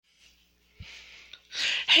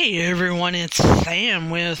Hey everyone, it's Sam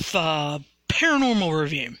with Paranormal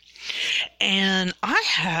Review. And I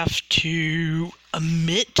have to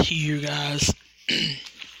admit to you guys,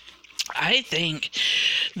 I think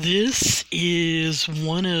this is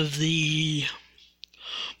one of the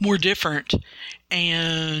more different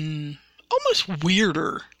and almost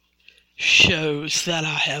weirder shows that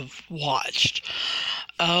I have watched.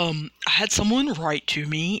 I had someone write to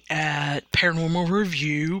me at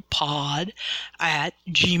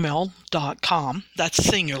paranormalreviewpod@gmail.com. That's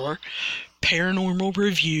singular.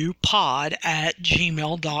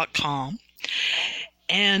 Paranormalreviewpod@gmail.com.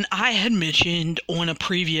 And I had mentioned on a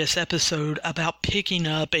previous episode about picking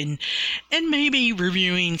up and maybe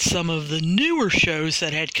reviewing some of the newer shows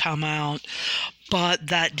that had come out, but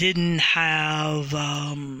that didn't have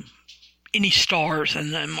any stars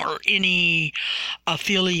in them or any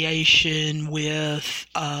affiliation with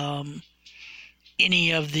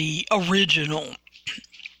any of the original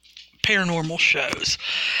paranormal shows.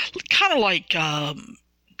 Kind of like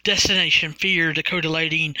Destination Fear, Dakota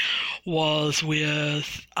Lading was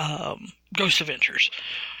with Ghost Adventures.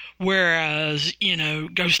 Whereas,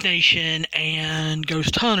 Ghost Nation and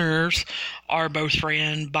Ghost Hunters are both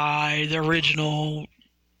ran by the original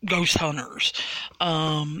Ghost Hunters.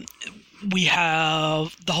 We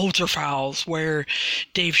have the Holzer Files, where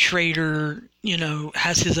Dave Schrader,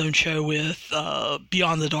 has his own show with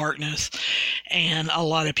Beyond the Darkness, and a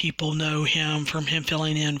lot of people know him from him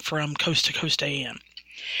filling in from Coast to Coast AM.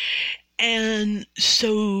 And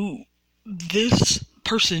so this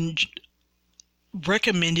person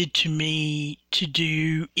recommended to me to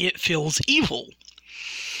do It Feels Evil.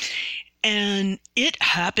 And it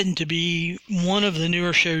happened to be one of the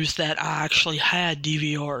newer shows that I actually had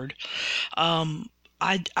DVR'd. I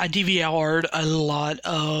DVR'd a lot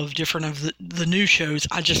of different of the new shows.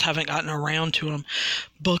 I just haven't gotten around to them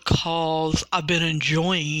because I've been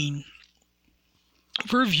enjoying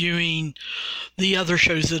reviewing the other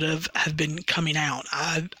shows that have been coming out.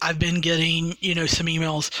 I've been getting, some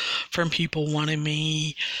emails from people wanting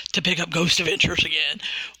me to pick up Ghost Adventures again.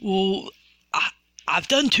 Well, I've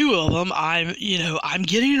done two of them. I'm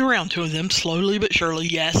getting around to them slowly but surely.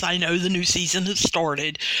 Yes, I know the new season has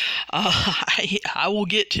started. I will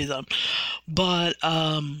get to them. But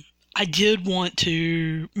I did want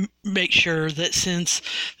to make sure that since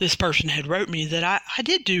this person had wrote me that I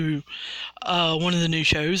did do one of the new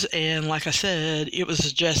shows. And like I said, it was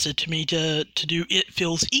suggested to me to do It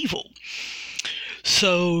Feels Evil.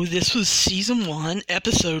 So this was season 1,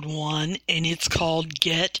 episode 1, and it's called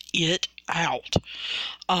Get It Out.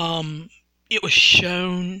 It was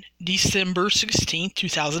shown December 16th,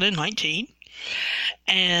 2019,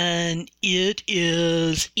 and it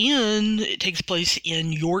takes place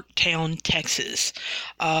in Yorktown, Texas.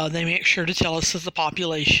 They make sure to tell us that the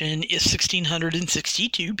population is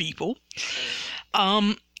 1,662 people.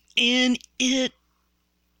 And it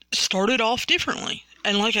started off differently.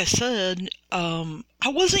 And like I said, I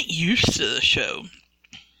wasn't used to the show.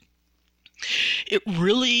 It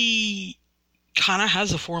really kind of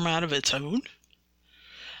has a format of its own.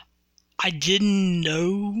 I didn't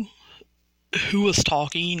know who was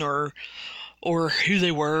talking or who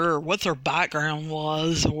they were or what their background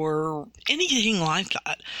was or anything like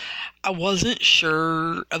that. I wasn't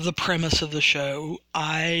sure of the premise of the show.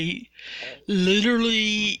 I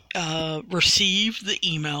literally received the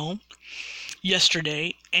email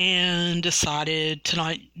yesterday and decided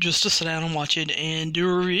tonight just to sit down and watch it and do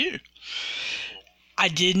a review. I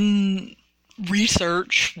didn't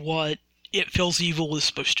research what It Feels Evil was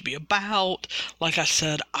supposed to be about. Like I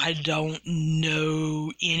said, I don't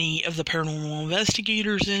know any of the paranormal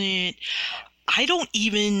investigators in it. I don't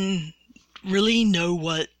even really know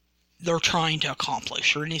what they're trying to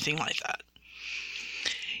accomplish or anything like that.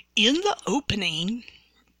 In the opening,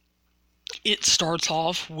 it starts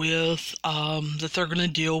off with that they're going to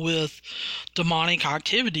deal with demonic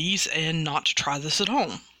activities and not to try this at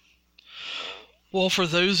home. Well, for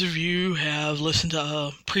those of you who have listened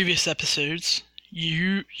to previous episodes,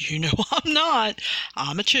 you know I'm not.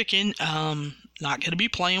 I'm a chicken. Not going to be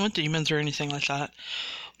playing with demons or anything like that.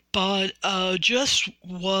 But just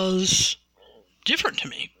was different to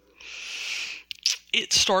me.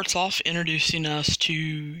 It starts off introducing us to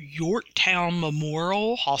Yorktown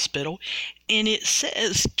Memorial Hospital, and it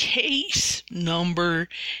says case number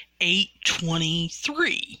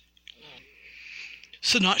 823.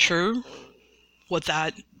 So not sure what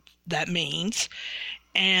that means.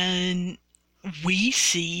 And we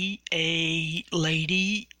see a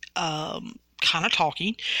lady kind of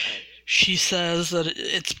talking. She says that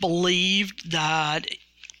it's believed that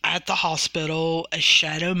at the hospital, a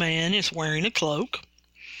shadow man is wearing a cloak.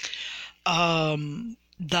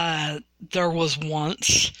 that there was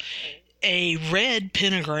once a red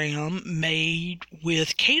pentagram made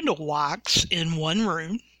with candle wax in one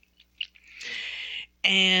room.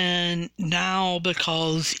 And now,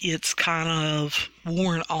 because it's kind of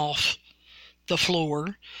worn off the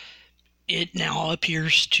floor, it now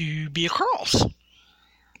appears to be a cross.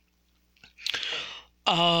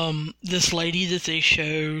 This lady that they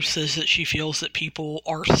show says that she feels that people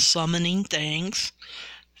are summoning things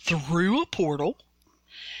through a portal,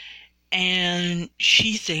 and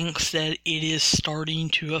she thinks that it is starting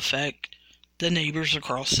to affect the neighbors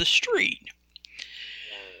across the street.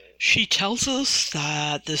 She tells us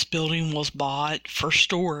that this building was bought for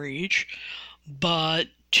storage, but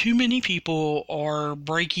too many people are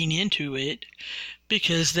breaking into it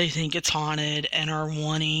because they think it's haunted and are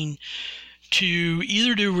wanting to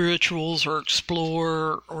either do rituals or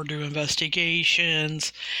explore or do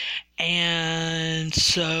investigations. And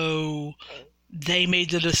so they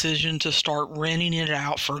made the decision to start renting it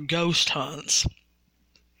out for ghost hunts.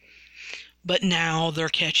 But now they're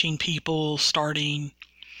catching people starting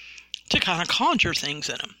to kind of conjure things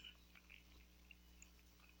in them.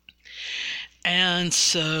 And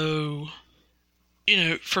so,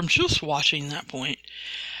 from just watching that point,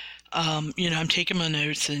 I'm taking my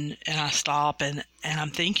notes and I stop and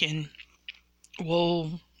I'm thinking,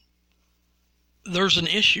 well, there's an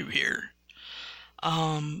issue here.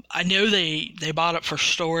 I know they bought it for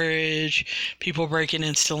storage, people breaking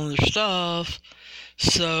in, stealing their stuff,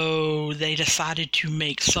 so they decided to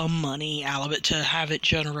make some money out of it, to have it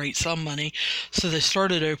generate some money. So they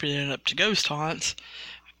started opening it up to ghost hunts,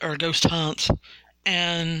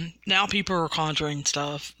 and now people are conjuring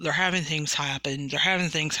stuff. They're having things happen. They're having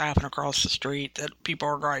things happen across the street that people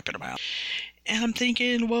are griping about. And I'm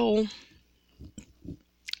thinking, well,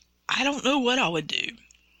 I don't know what I would do.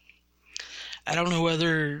 I don't know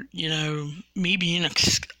whether, me being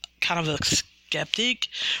kind of a skeptic,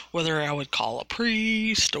 whether I would call a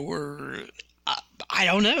priest or, I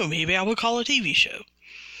don't know, maybe I would call a TV show.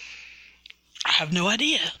 I have no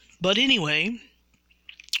idea. But anyway,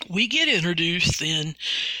 we get introduced then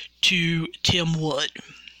to Tim Wood.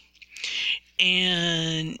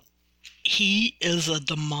 And he is a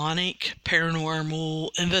demonic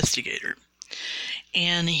paranormal investigator.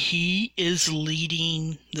 And he is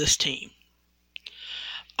leading this team.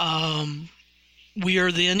 We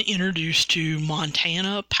are then introduced to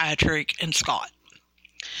Montana, Patrick, and Scott.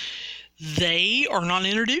 They are not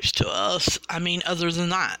introduced to us. Other than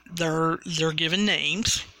that, they're given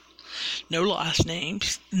names, no last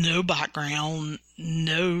names, no background,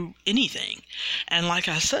 no anything. And like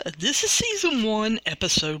I said, this is season 1,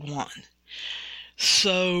 episode 1.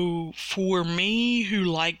 So for me, who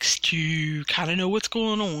likes to kind of know what's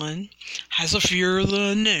going on, has a fear of the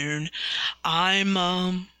unknown,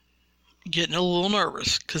 I'm getting a little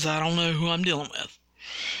nervous because I don't know who I'm dealing with.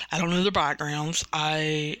 I don't know their backgrounds.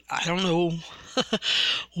 I don't know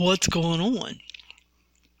what's going on.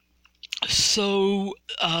 So,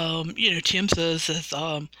 Tim says that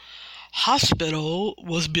the hospital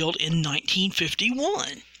was built in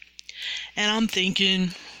 1951. And I'm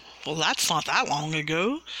thinking, well, that's not that long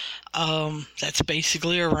ago. That's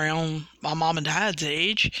basically around my mom and dad's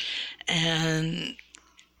age. And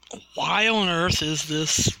why on earth is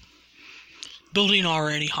this building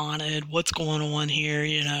already haunted? What's going on here,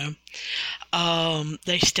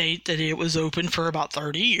 They state that it was open for about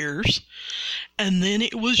 30 years. And then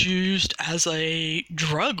it was used as a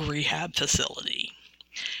drug rehab facility.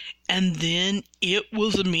 And then it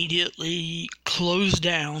was immediately closed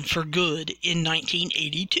down for good in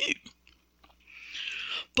 1982.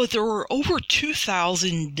 But there were over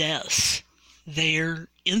 2,000 deaths there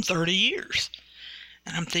in 30 years.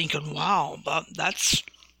 And I'm thinking, wow, that's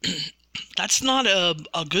not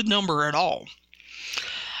a good number at all.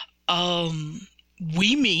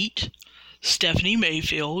 We meet Stephanie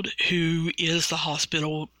Mayfield, who is the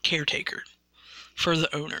hospital caretaker for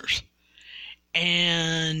the owners.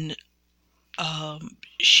 And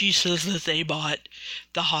she says that they bought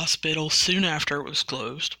the hospital soon after it was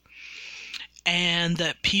closed, and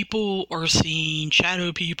that people are seeing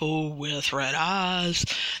shadow people with red eyes,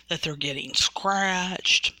 that they're getting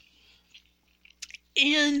scratched.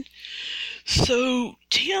 And so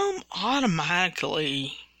Tim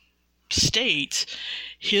automatically states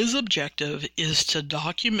his objective is to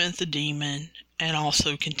document the demon and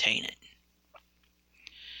also contain it.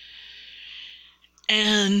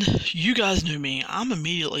 And you guys know me, I'm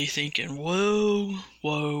immediately thinking, whoa.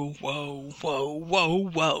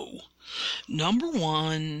 Number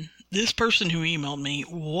one, this person who emailed me,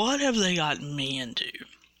 what have they gotten me into?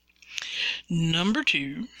 Number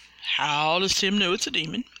two, how does Tim know it's a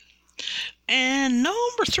demon? And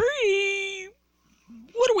number 3,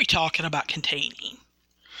 what are we talking about containing?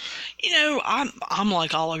 You know, I'm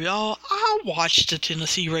like all of y'all. I watched the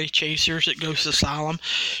Tennessee Wraith Chasers at Ghost Asylum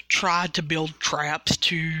tried to build traps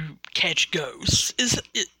to catch ghosts.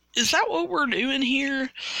 Is that what we're doing here?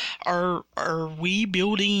 Are we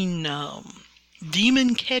building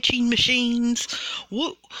demon catching machines?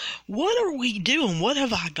 What are we doing? What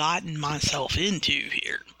have I gotten myself into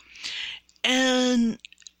here? And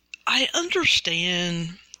I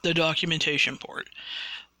understand the documentation part.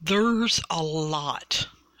 There's a lot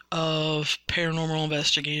of paranormal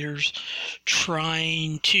investigators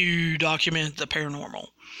trying to document the paranormal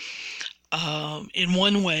in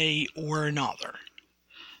one way or another.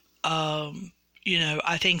 You know,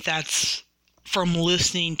 I think that's from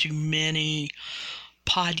listening to many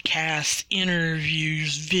podcasts,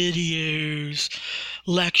 interviews, videos,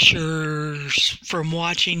 lectures, from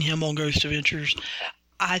watching him on Ghost Adventures.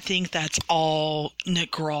 I think that's all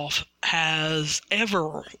Nick Groff has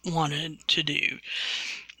ever wanted to do,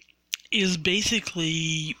 is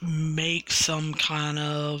basically make some kind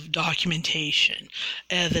of documentation,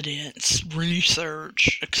 evidence,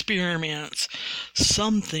 research, experiments,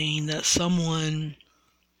 something that someone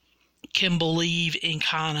can believe in,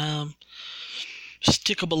 kind of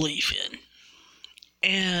stick a belief in.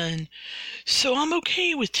 And so I'm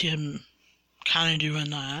okay with him kind of doing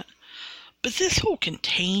that. But this whole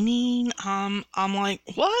containing, I'm like,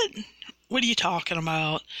 what? What are you talking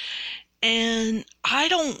about? And I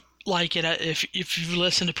don't like it. If you've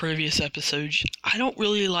listened to previous episodes, I don't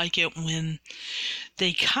really like it when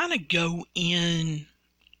they kind of go in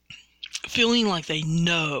feeling like they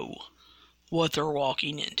know what they're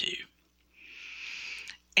walking into.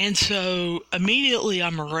 And so immediately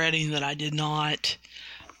I'm regretting that I did not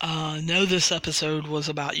know this episode was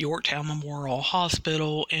about Yorktown Memorial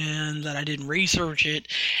Hospital and that I didn't research it.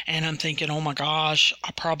 And I'm thinking, oh my gosh,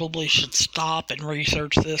 I probably should stop and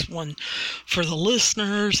research this one for the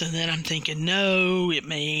listeners. And then I'm thinking, no, it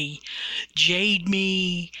may jade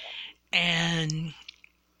me. And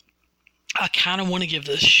I kind of want to give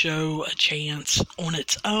this show a chance on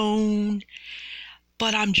its own.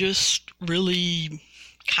 But I'm just really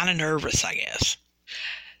kind of nervous, I guess.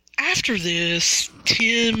 After this,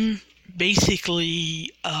 Tim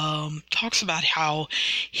basically talks about how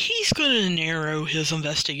he's going to narrow his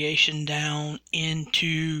investigation down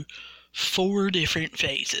into 4 different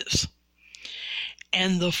phases.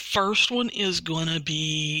 And the first one is going to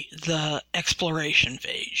be the exploration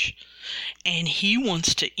phase. And he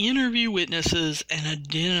wants to interview witnesses and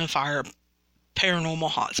identify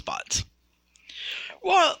paranormal hotspots.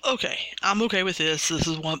 Well, okay, I'm okay with this. This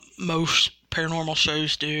is what most paranormal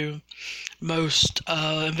shows do. Most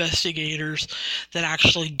investigators that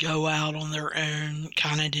actually go out on their own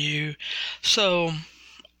kind of do. So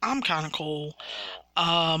I'm kind of cool.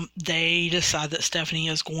 They decide that Stephanie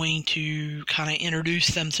is going to kind of introduce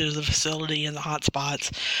them to the facility and the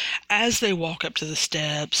hotspots. As they walk up to the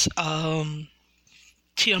steps,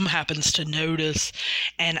 Tim happens to notice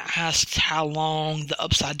and asks how long the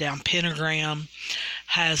upside down pentagram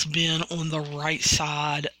has been on the right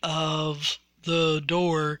side of the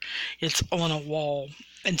door. It's on a wall.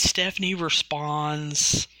 And Stephanie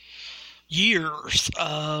responds years,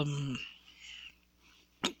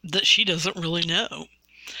 that she doesn't really know.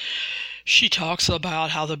 She talks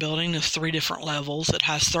about how the building is 3 different levels. It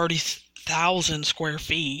has 30,000 square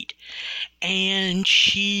feet. And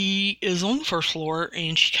she is on the first floor,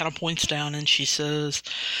 and she kind of points down and she says,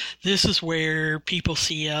 this is where people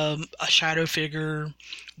see a shadow figure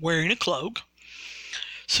wearing a cloak.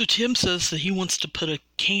 So Tim says that he wants to put a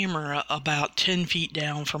camera about 10 feet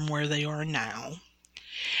down from where they are now.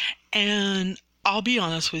 And I'll be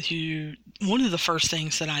honest with you, one of the first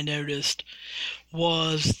things that I noticed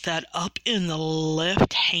was that up in the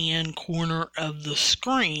left-hand corner of the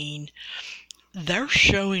screen, they're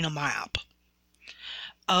showing a map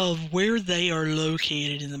of where they are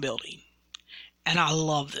located in the building. And I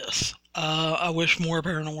love this. I wish more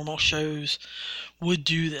paranormal shows would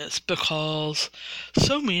do this, because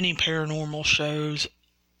so many paranormal shows,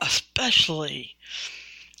 especially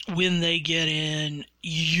when they get in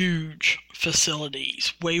huge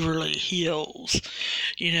facilities, Waverly Hills,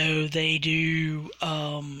 you know, they do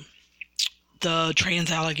the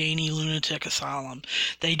Trans-Allegheny Lunatic Asylum,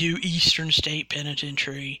 they do Eastern State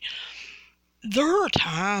Penitentiary. There are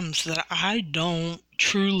times that I don't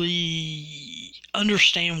truly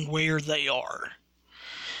understand where they are.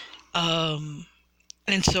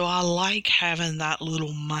 And so I like having that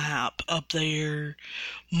little map up there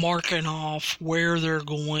marking off where they're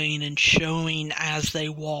going and showing as they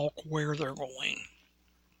walk where they're going.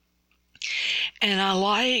 And I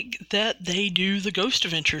like that they do the Ghost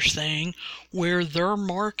Adventures thing where they're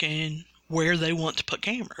marking where they want to put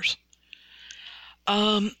cameras.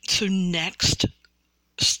 So next,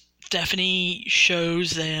 Stephanie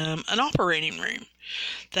shows them an operating room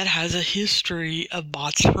that has a history of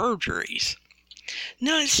botched surgeries.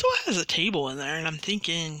 Now, it still has a table in there, and I'm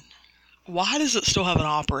thinking, why does it still have an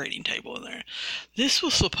operating table in there? This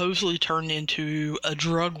was supposedly turned into a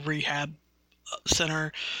drug rehab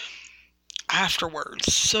center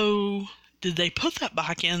afterwards. So, did they put that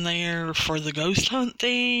back in there for the ghost hunt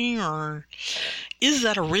thing, or is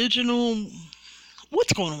that original?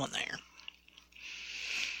 What's going on there?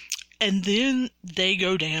 And then they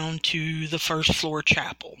go down to the first floor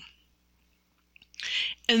chapel.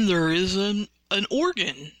 And there is an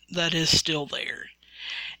organ that is still there.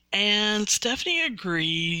 And Stephanie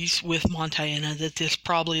agrees with Montana that this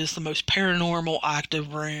probably is the most paranormal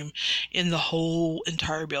active room in the whole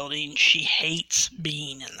entire building. She hates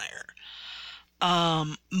being in there.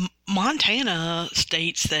 Montana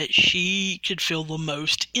states that she could feel the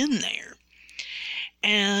most in there.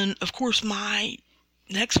 And, of course, my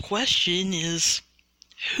next question is,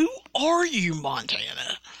 who are you,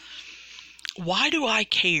 Montana? Why do I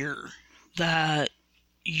care that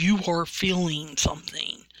you are feeling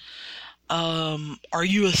something? Are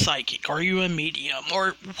you a psychic? Are you a medium?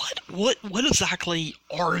 Or what exactly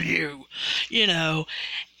are you? You know?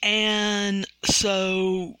 And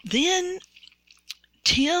so then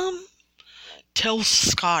Tim tells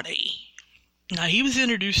Scotty. Now, he was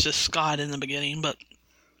introduced as Scott in the beginning, but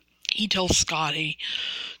he tells Scotty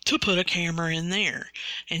to put a camera in there.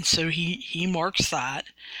 And so he marks that.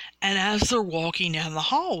 And as they're walking down the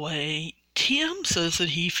hallway, Tim says that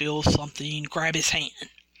he feels something grab his hand.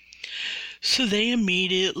 So they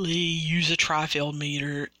immediately use a tri-field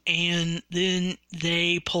meter, and then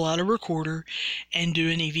they pull out a recorder and do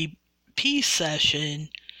an EVP session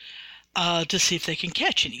to see if they can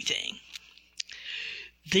catch anything.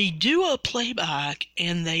 They do a playback,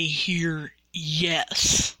 and they hear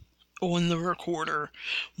yes on the recorder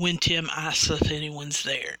when Tim asks if anyone's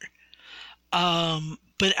there.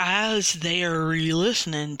 But as they are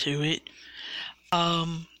re-listening to it,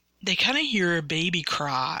 they kind of hear a baby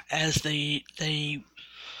cry as they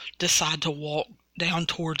decide to walk down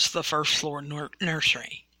towards the first floor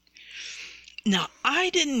nursery. Now,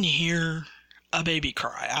 I didn't hear a baby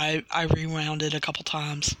cry. I rewound it a couple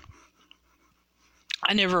times.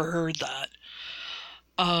 I never heard that.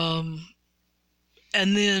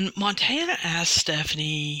 And then Montana asked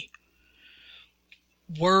Stephanie,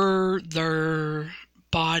 were their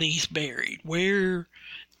bodies buried? Where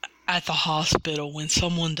at the hospital when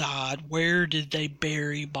someone died, where did they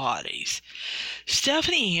bury bodies?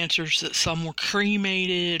 Stephanie answers that some were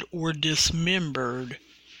cremated or dismembered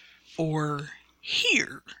or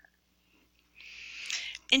here.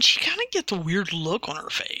 And she kind of gets a weird look on her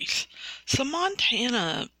face. So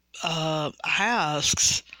Montana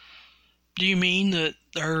asks, do you mean that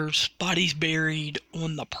there's bodies buried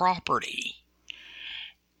on the property?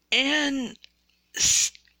 And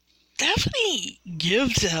Stephanie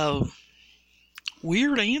gives a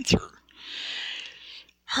weird answer.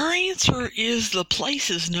 Her answer is the place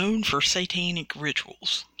is known for satanic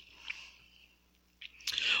rituals.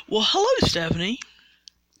 Well, hello, Stephanie.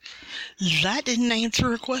 That didn't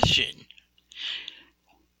answer a question.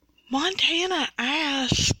 Montana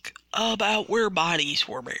asked about where bodies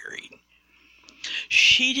were buried.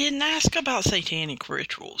 She didn't ask about satanic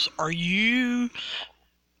rituals. Are you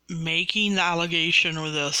making the allegation or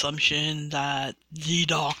the assumption that the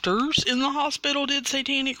doctors in the hospital did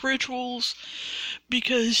satanic rituals?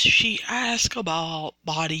 Because she asked about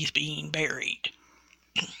bodies being buried.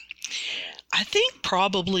 I think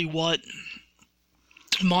probably what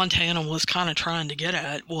Montana was kind of trying to get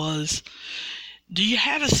at was, do you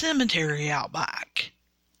have a cemetery out back?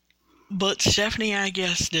 But Stephanie, I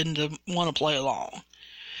guess, didn't want to play along.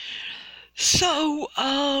 So,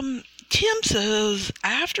 Tim says,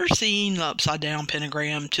 after seeing the upside-down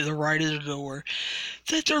pentagram to the right of the door,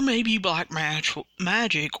 that there may be black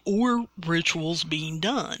magic or rituals being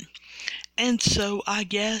done. And so, I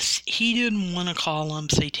guess he didn't want to call them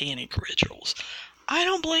satanic rituals. I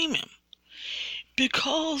don't blame him.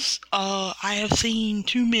 Because I have seen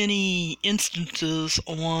too many instances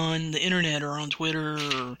on the internet or on Twitter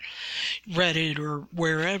or Reddit or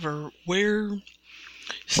wherever where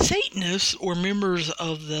Satanists or members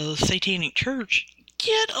of the Satanic Church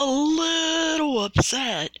get a little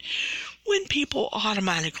upset when people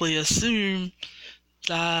automatically assume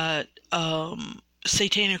that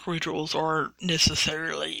satanic rituals aren't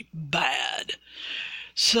necessarily bad.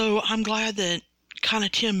 So I'm glad that kind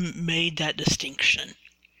of Tim made that distinction.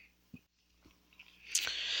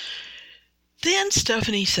 And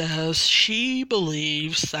Stephanie says she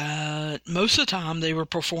believes that most of the time they were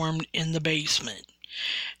performed in the basement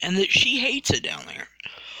and that she hates it down there.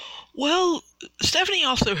 Well, Stephanie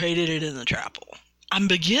also hated it in the chapel. I'm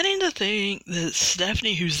beginning to think that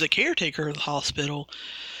Stephanie, who's the caretaker of the hospital,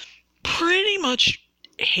 pretty much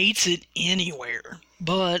hates it anywhere.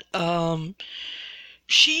 But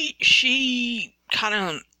she kind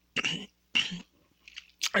of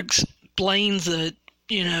explains that,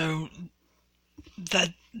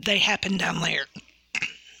 that they happen down there.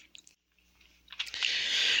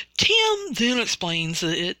 Tim then explains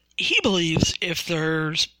that he believes if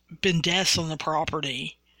there's been deaths on the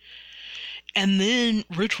property, and then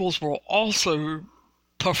rituals were also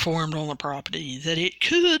performed on the property, that it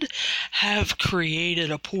could have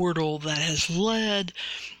created a portal that has led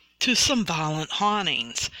to some violent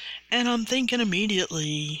hauntings. And I'm thinking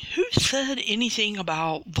immediately, who said anything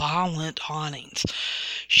about violent hauntings?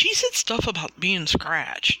 She said stuff about being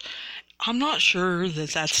scratched. I'm not sure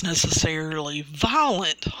that that's necessarily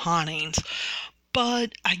violent hauntings,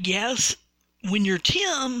 but I guess when you're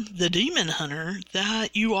Tim, the demon hunter,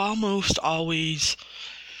 that you almost always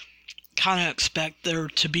kind of expect there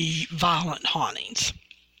to be violent hauntings.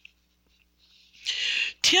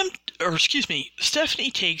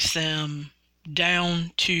 Stephanie takes them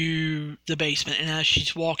down to the basement, and as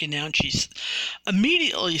she's walking down, she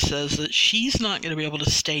immediately says that she's not going to be able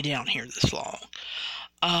to stay down here this long.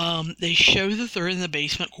 They show that they're in the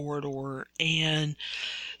basement corridor, and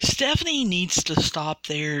Stephanie needs to stop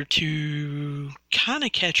there to kind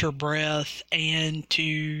of catch her breath and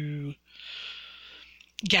to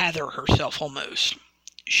gather herself almost.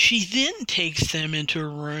 She then takes them into a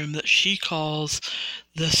room that she calls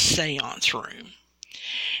the seance room.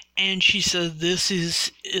 And she said this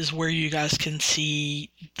is where you guys can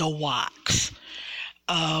see the wax,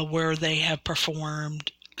 where they have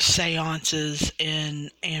performed seances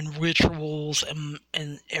and rituals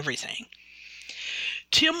and everything.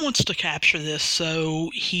 Tim wants to capture this, so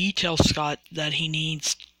he tells Scott that he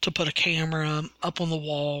needs to put a camera up on the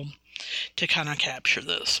wall to kind of capture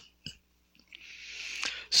this.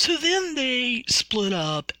 So then they split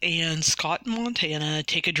up, and Scott and Montana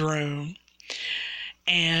take a drone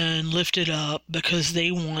and lift it up because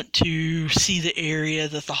they want to see the area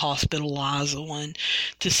that the hospital lies on,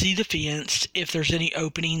 to see the fence, if there's any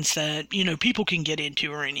openings that, people can get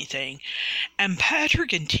into or anything. And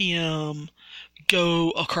Patrick and Tim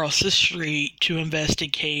go across the street to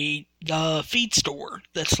investigate the feed store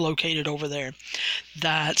that's located over there,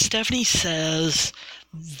 that Stephanie says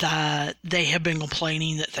that they have been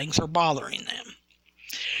complaining that things are bothering them.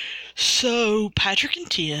 So Patrick and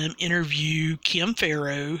Tim interview Kim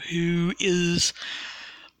Farrow, who is,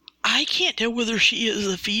 I can't tell whether she is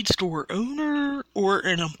a feed store owner or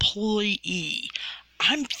an employee.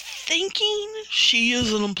 I'm thinking she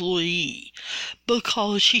is an employee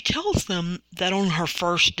because she tells them that on her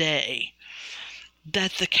first day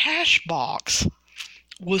that the cash box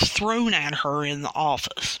was thrown at her in the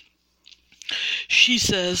office. She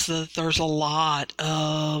says that there's a lot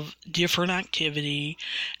of different activity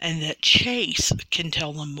and that Chase can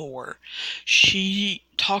tell them more. She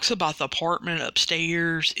talks about the apartment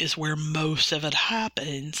upstairs is where most of it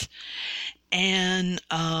happens, and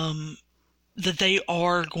that they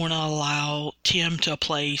are going to allow Tim to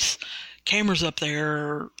place cameras up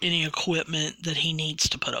there, any equipment that he needs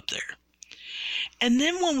to put up there. And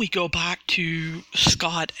then when we go back to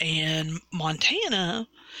Scott and Montana,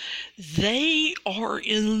 they are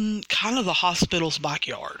in kind of the hospital's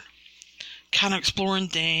backyard, kind of exploring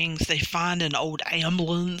things. They find an old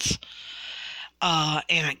ambulance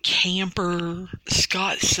and a camper.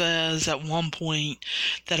 Scott says at one point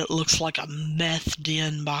that it looks like a meth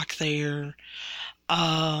den back there.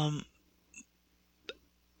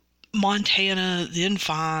 Montana then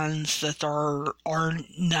finds that there are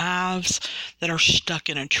knives that are stuck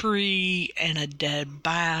in a tree and a dead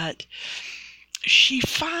bat. She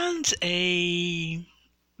finds a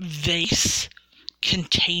vase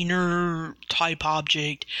container type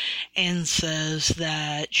object and says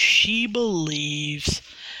that she believes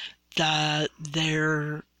that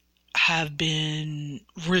there have been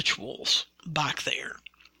rituals back there.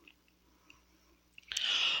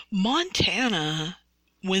 Montana,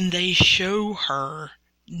 when they show her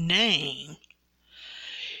name,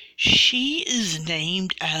 she is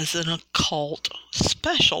named as an occult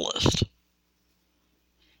specialist.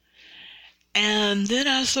 And then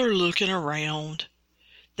as they're looking around,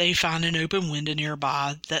 they find an open window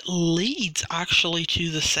nearby that leads actually to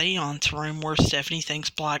the seance room where Stephanie thinks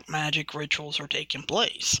black magic rituals are taking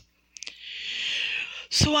place.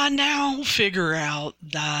 So I now figure out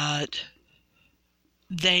that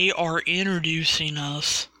they are introducing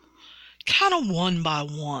us kind of one by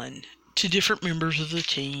one to different members of the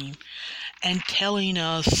team and telling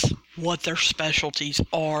us what their specialties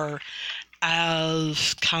are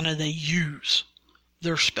as kind of they use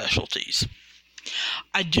their specialties.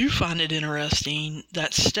 I do find it interesting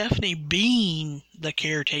that Stephanie, being the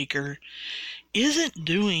caretaker, isn't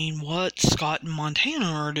doing what Scott and Montana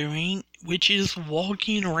are doing, which is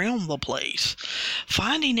walking around the place,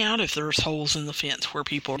 finding out if there's holes in the fence where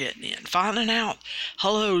people are getting in, finding out,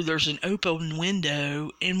 hello, there's an open window,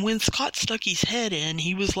 and when Scott stuck his head in,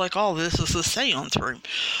 he was like, oh, this is a seance room.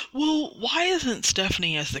 Well, why isn't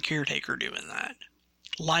Stephanie as the caretaker doing that?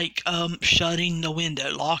 Like shutting the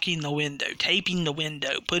window, locking the window, taping the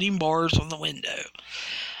window, putting bars on the window.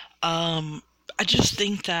 I just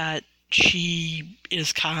think that she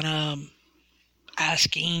is kind of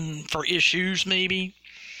asking for issues, maybe.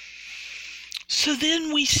 So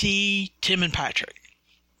then we see Tim and Patrick.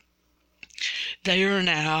 They are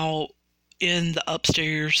now in the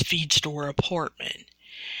upstairs feed store apartment.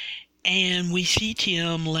 And we see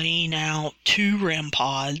Tim laying out 2 REM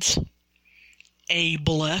pods, a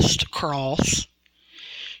blessed cross,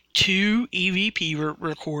 2 EVP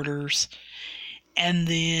recorders, and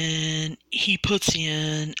then he puts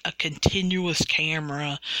in a continuous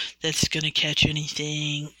camera that's going to catch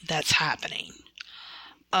anything that's happening.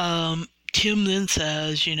 Tim then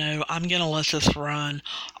says, I'm going to let this run.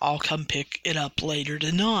 I'll come pick it up later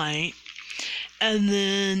tonight. And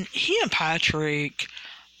then he and Patrick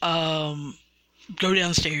go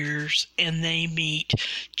downstairs and they meet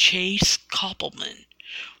Chase Koppelman,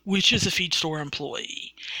 which is a feed store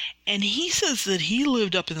employee. And he says that he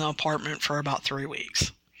lived up in the apartment for about 3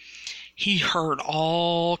 weeks. He heard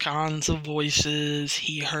all kinds of voices.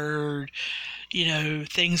 He heard,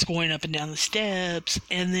 things going up and down the steps.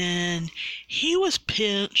 And then he was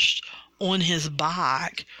pinched on his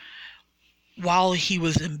back while he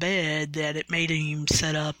was in bed, that it made him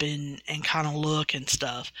sit up and kind of look and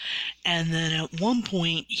stuff. And then at one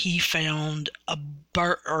point he felt a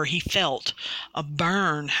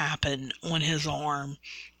burn happen on his arm,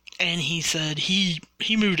 and he said he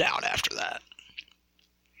moved out after that.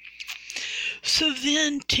 So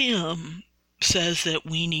then Tim says that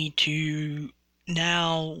we need to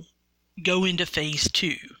now go into phase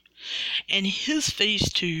 2. And his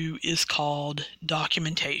phase 2 is called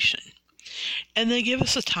documentation. And they give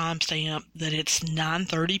us a timestamp that it's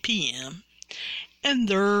 9:30 p.m. and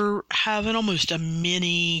they're having almost a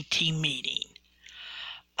mini team meeting.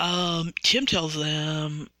 Tim tells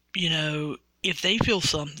them, if they feel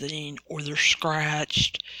something or they're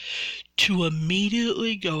scratched, to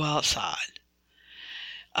immediately go outside.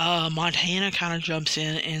 Montana kind of jumps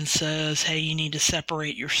in and says, hey, you need to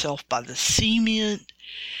separate yourself by the cement.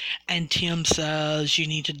 And Tim says you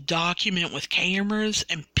need to document with cameras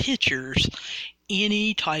and pictures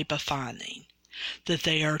any type of finding, that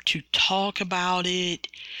they are to talk about it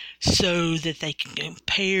so that they can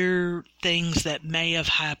compare things that may have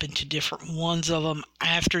happened to different ones of them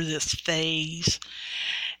after this phase.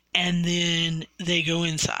 And then they go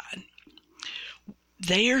inside.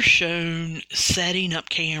 They are shown setting up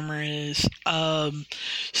cameras.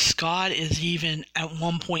 Scott is even at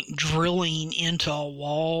one point drilling into a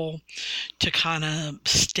wall to kind of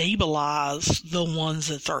stabilize the ones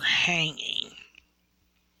that they're hanging.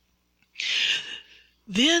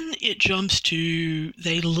 Then it jumps to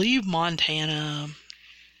they leave Montana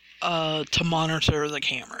to monitor the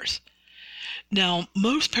cameras. Now,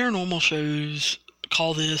 most paranormal shows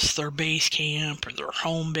call this their base camp or their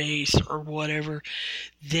home base or whatever.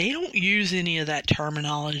 They don't use any of that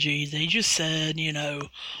terminology. They just said,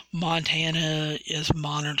 Montana is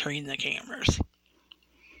monitoring the cameras.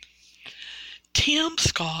 Tim,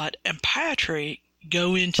 Scott, and Patrick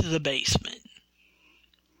go into the basement.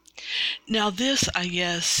 Now this, I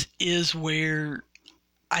guess, is where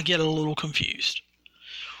I get a little confused.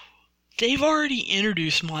 They've already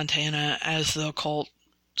introduced Montana as the occult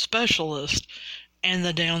specialist, and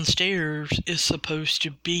the downstairs is supposed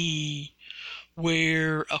to be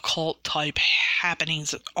where occult type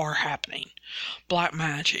happenings are happening. Black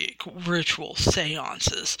magic, rituals,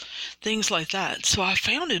 seances, things like that. So I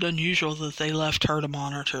found it unusual that they left her to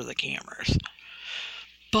monitor the cameras.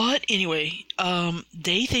 But anyway,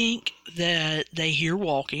 they think that they hear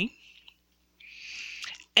walking.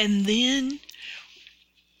 And then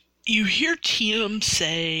you hear Tim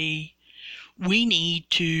say, we need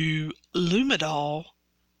to Luminol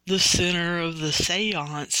the center of the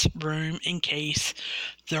seance room in case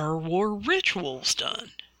there were rituals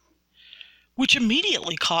done. Which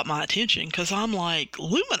immediately caught my attention because I'm like,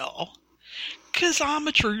 Luminol? Because I'm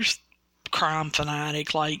a truth crime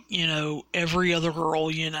fanatic like, every other girl,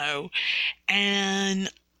 And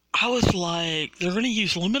I was like, they're going to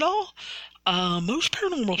use Luminol? Most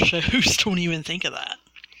paranormal shows don't even think of that.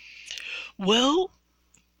 Well,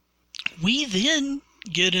 we then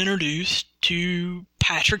get introduced to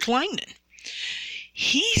Patrick Langdon.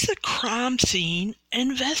 He's a crime scene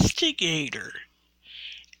investigator.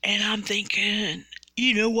 And I'm thinking,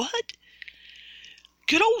 you know what?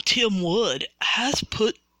 Good old Tim Wood has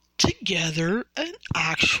put together an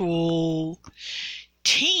actual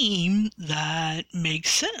team that makes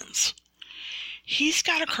sense. He's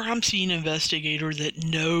got a crime scene investigator that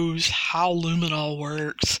knows how luminol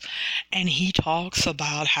works, and he talks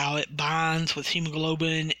about how it binds with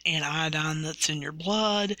hemoglobin and iodine that's in your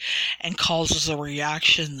blood and causes a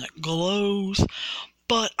reaction that glows.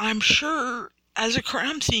 But I'm sure as a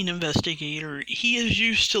crime scene investigator, he is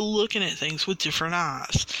used to looking at things with different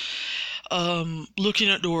eyes. Looking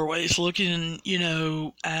at doorways, looking,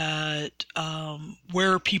 at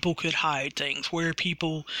where people could hide things, where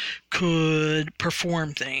people could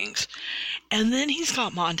perform things. And then he's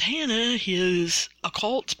got Montana, his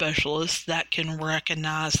occult specialist, that can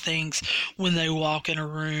recognize things when they walk in a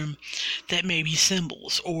room that may be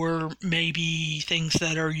symbols, or maybe things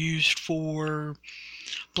that are used for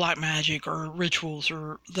black magic or rituals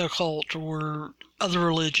or the occult or other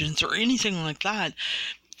religions or anything like that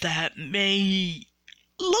may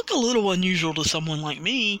look a little unusual to someone like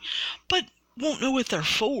me, but won't know what they're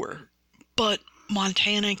for. But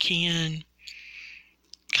Montana can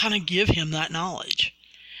kind of give him that knowledge.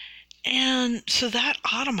 And so that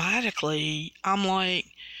automatically, I'm like,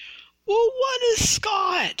 well, what is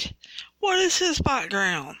Scott? What is his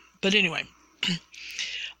background? But anyway,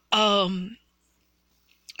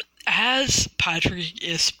 as Patrick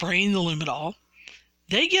is spraying the Luminol,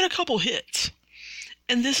 they get a couple hits.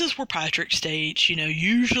 And this is where Patrick states,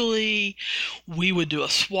 usually we would do a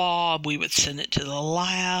swab, we would send it to the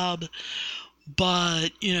lab, but,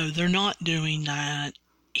 they're not doing that.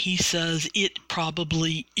 He says it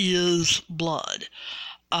probably is blood.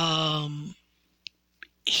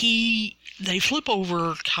 They flip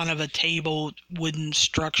over kind of a table wooden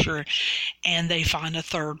structure, and they find a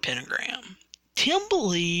third pentagram. Tim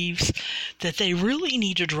believes that they really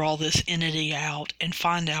need to draw this entity out and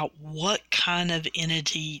find out what kind of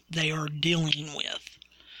entity they are dealing with.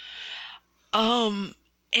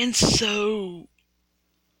 And so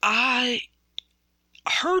I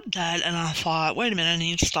heard that and I thought, wait a minute, I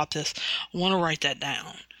need to stop this. I want to write that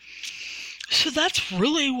down. So that's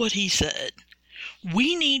really what he said.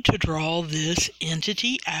 We need to draw this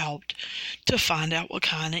entity out to find out what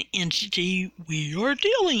kind of entity we are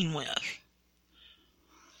dealing with.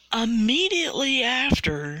 Immediately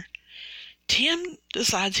after, Tim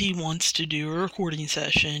decides he wants to do a recording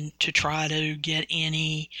session to try to get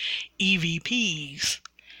any EVPs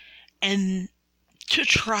and to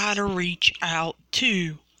try to reach out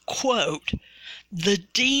to, quote, the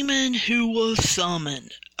demon who was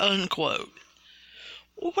summoned, unquote.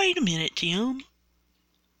 Well, wait a minute, Tim.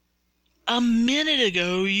 A minute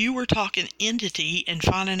ago, you were talking entity and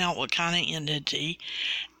finding out what kind of entity,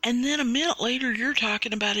 and then a minute later, you're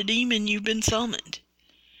talking about a demon you've been summoned.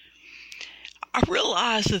 I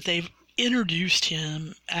realize that they've introduced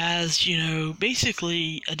him as,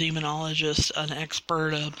 basically a demonologist, an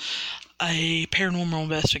expert, a paranormal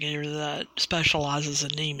investigator that specializes in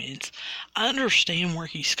demons. I understand where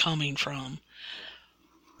he's coming from.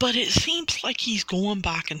 But it seems like he's going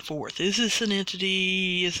back and forth. Is this an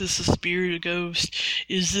entity? Is this a spirit, a ghost?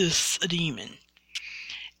 Is this a demon?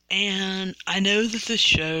 And I know that this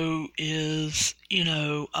show is,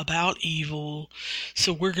 about evil,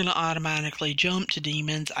 so we're going to automatically jump to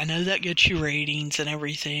demons. I know that gets you ratings and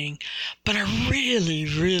everything, but I really,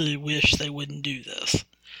 really wish they wouldn't do this.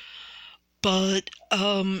 But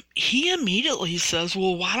he immediately says,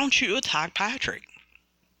 well, why don't you attack Patrick?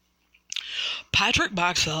 Patrick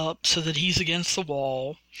backs up so that he's against the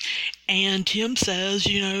wall, and Tim says,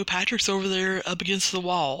 Patrick's over there up against the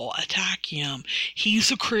wall, attack him.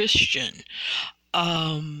 He's a Christian.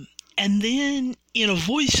 And then in a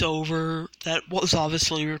voiceover that was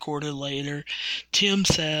obviously recorded later, Tim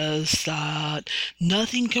says that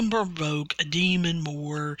nothing can provoke a demon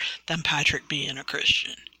more than Patrick being a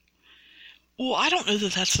Christian. Well, I don't know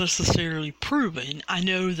that that's necessarily proven. I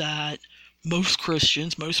know that most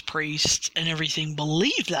Christians, most priests, and everything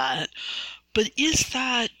believe that, but is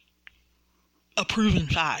that a proven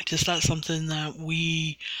fact? Is that something that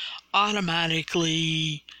we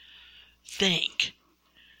automatically think?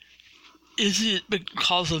 Is it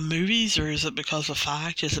because of movies, or is it because of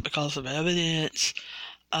fact? Is it because of evidence?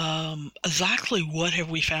 Exactly what have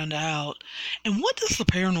we found out? And what does the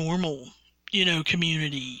paranormal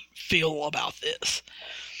community feel about this.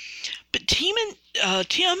 But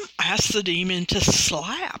Tim asks the demon to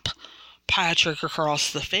slap Patrick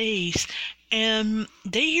across the face, and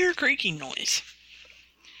they hear a creaking noise.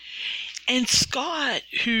 And Scott,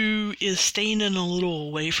 who is standing a little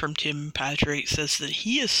away from Tim and Patrick, says that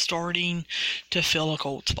he is starting to feel a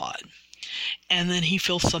cold spot. And then he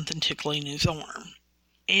feels something tickling his arm.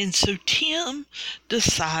 And so Tim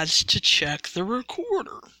decides to check the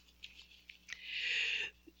recorder.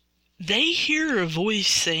 They hear a voice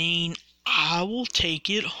saying, "I will take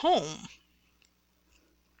it home."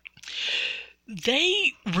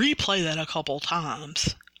 They replay that a couple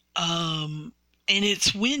times. And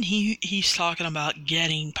it's when he's talking about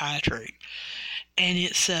getting Patrick. And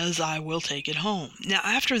it says, "I will take it home." Now,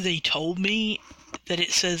 after they told me that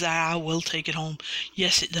it says, "I will take it home,"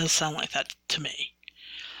 yes, it does sound like that to me.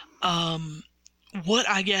 What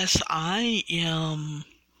I guess I am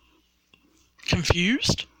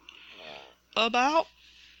confused about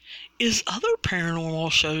is other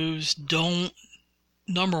paranormal shows don't,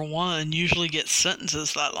 number one, usually get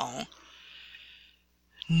sentences that long.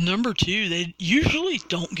 Number two, they usually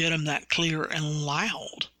don't get them that clear and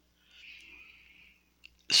loud.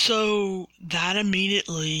 So that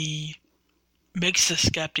immediately makes the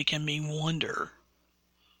skeptic in me wonder,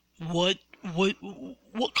 what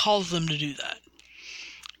caused them to do that?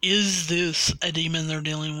 Is this a demon they're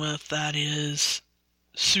dealing with that is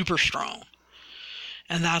super strong?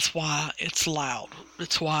 And that's why it's loud.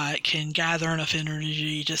 It's why it can gather enough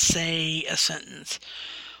energy to say a sentence.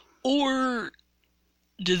 Or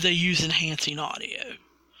did they use enhancing audio?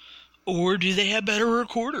 Or do they have better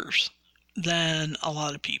recorders than a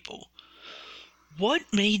lot of people?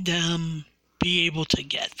 What made them be able to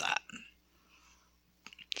get that?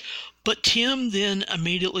 But Tim then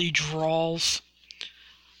immediately draws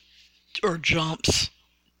or jumps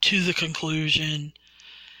to the conclusion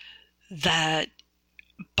that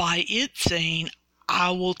by it saying,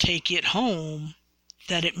 "I will take it home,"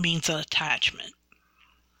 that it means an attachment.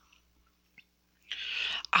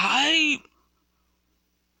 I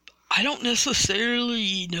don't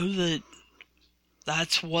necessarily know that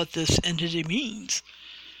that's what this entity means.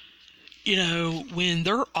 When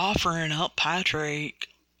they're offering up Patrick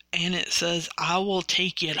and it says, "I will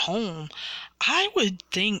take it home," I would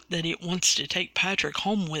think that it wants to take Patrick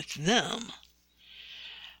home with them.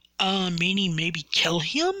 Meaning maybe kill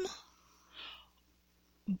him?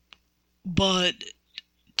 But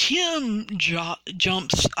Tim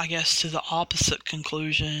jumps, I guess, to the opposite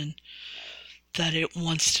conclusion, that it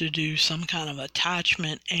wants to do some kind of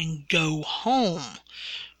attachment and go home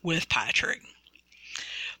with Patrick.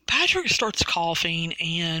 Patrick starts coughing,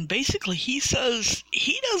 and basically he says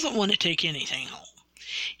he doesn't want to take anything home.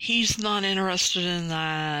 He's not interested in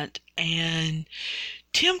that, and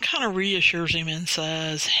Tim kind of reassures him and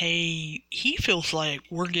says, hey, he feels like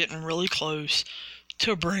we're getting really close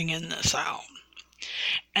to bringing this out,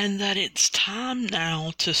 and that it's time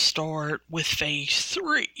now to start with phase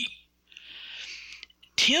 3.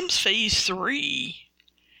 Tim's phase 3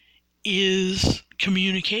 is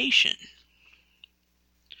communication.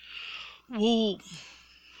 Well,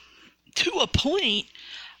 to a point,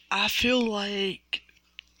 I feel like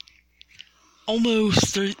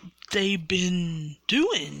almost they've been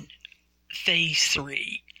doing phase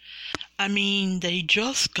 3. I mean, they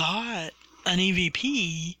just got an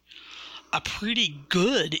EVP, a pretty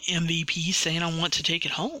good MVP, saying, "I want to take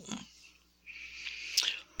it home."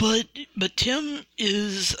 But Tim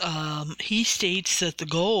is, he states that the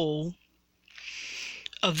goal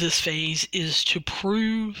of this phase is to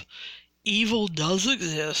prove evil does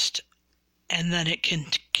exist and that it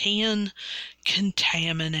can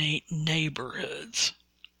contaminate neighborhoods.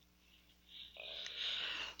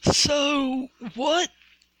 So what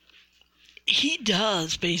he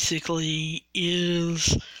does basically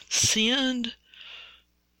is send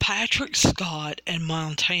Patrick, Scott, and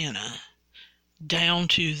Montana down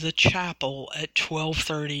to the chapel at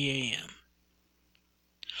 12:30 a.m.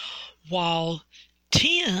 while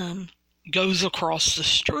Tim goes across the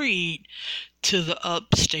street to the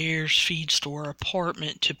upstairs feed store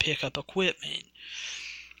apartment to pick up equipment.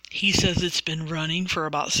 He says it's been running for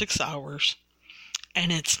about 6 hours,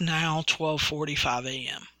 and it's now 12:45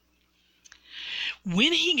 a.m.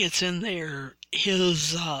 When he gets in there,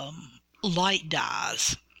 his light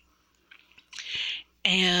dies,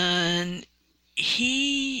 and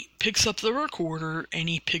he picks up the recorder and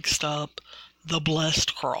he picks up the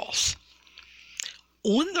Blessed Cross.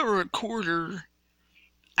 On the recorder,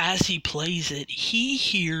 as he plays it, he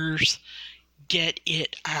hears "Get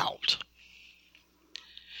It Out."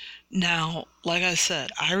 Now, like I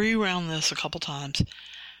said, I rewound this a couple times.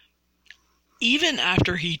 Even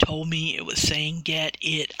after he told me it was saying get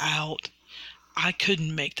it out, I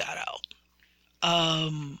couldn't make that out.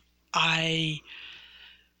 I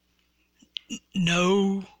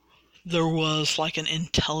know there was like an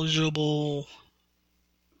intelligible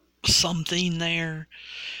something there,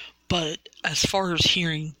 but as far as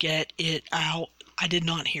hearing get it out, I did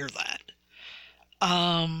not hear that.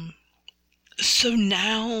 So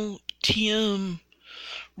now Tim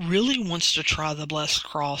really wants to try the Blessed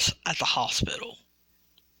Cross at the hospital.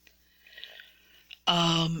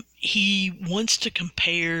 He wants to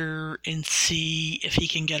compare and see if he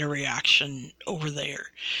can get a reaction over there,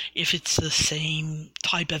 if it's the same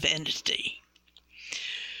type of entity.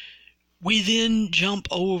 We then jump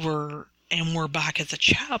over and we're back at the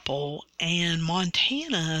chapel, and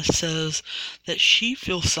Montana says that she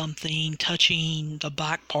feels something touching the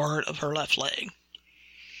back part of her left leg.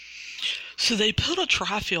 So they put a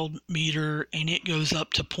tri-field meter and it goes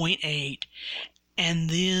up to 0.8, and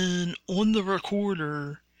then on the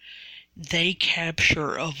recorder they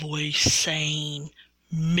capture a voice saying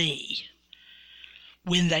me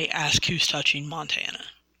when they ask who's touching Montana.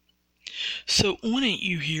 So on it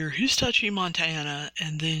you hear who's touching Montana,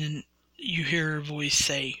 and then you hear a voice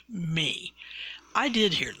say me. I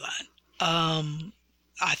did hear that.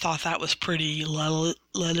 I thought that was pretty legible,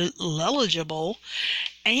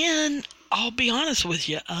 and I'll be honest with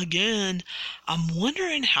you, again, I'm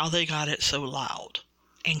wondering how they got it so loud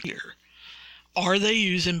and clear. Are they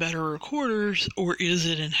using better recorders, or is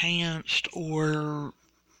it enhanced, or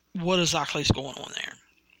what exactly is going on there?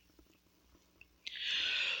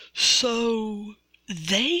 So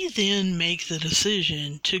they then make the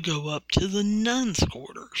decision to go up to the nuns'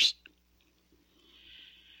 quarters.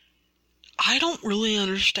 I don't really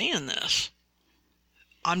understand this.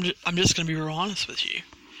 I'm just going to be real honest with you.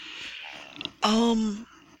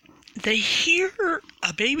 They hear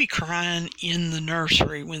a baby crying in the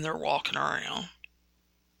nursery when they're walking around.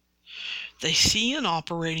 They see an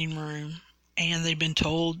operating room, and they've been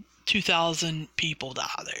told 2,000 people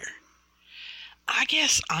die there. I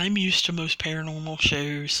guess I'm used to most paranormal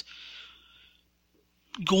shows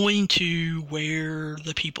going to where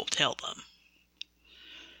the people tell them.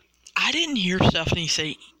 I didn't hear Stephanie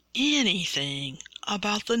say anything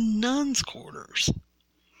about the nuns' quarters.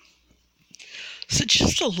 So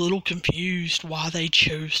just a little confused why they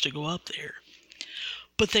chose to go up there.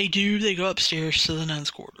 But they go upstairs to the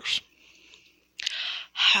nuns' quarters.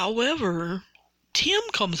 However, Tim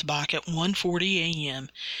comes back at 1:40 a.m.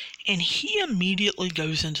 and he immediately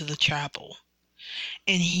goes into the chapel.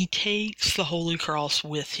 And he takes the Holy Cross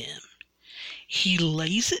with him. He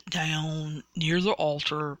lays it down near the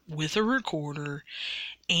altar with a recorder,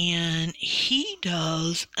 and he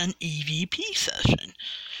does an EVP session,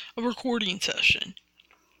 a recording session.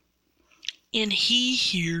 And he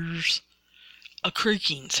hears a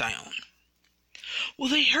creaking sound. Well,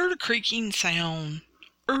 they heard a creaking sound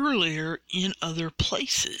earlier in other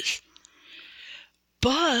places,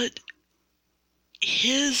 but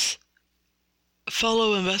his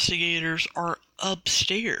fellow investigators are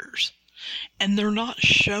upstairs, and they're not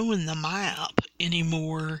showing the map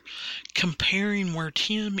anymore, comparing where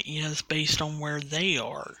Tim is based on where they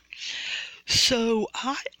are. So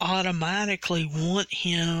I automatically want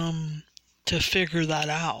him to figure that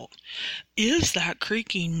out. Is that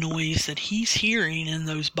creaking noise that he's hearing in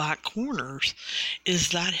those back corners, is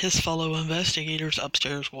that his fellow investigators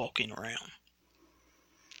upstairs walking around?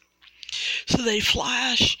 So they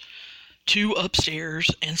flash to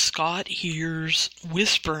upstairs, and Scott hears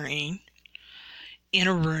whispering in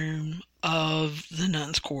a room of the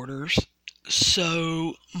nuns' quarters.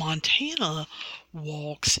 So Montana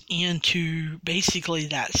walks into basically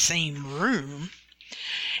that same room,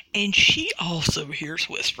 and she also hears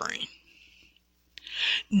whispering.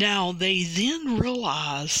 Now they then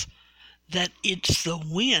realize that it's the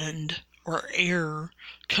wind or air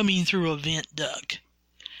coming through a vent duct.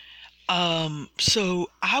 So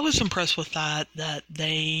I was impressed with that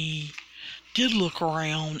they did look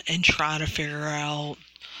around and try to figure out,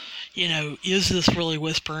 is this really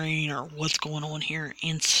whispering or what's going on here?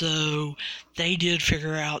 And so they did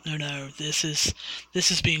figure out, no, this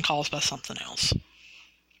is being caused by something else.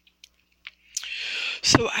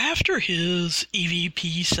 So after his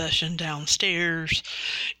EVP session downstairs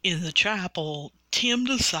in the chapel, Tim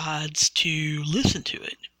decides to listen to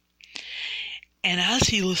it. And as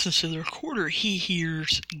he listens to the recorder, he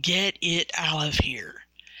hears, "Get it out of here."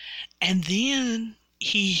 And then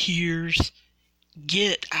he hears,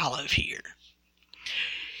 "Get out of here."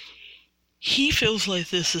 He feels like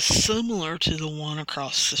this is similar to the one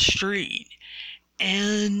across the street.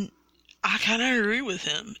 And I kind of agree with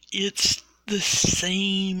him. It's the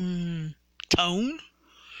same tone,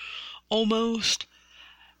 almost.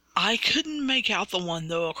 I couldn't make out the one,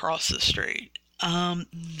 though, across the street.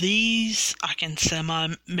 These, I can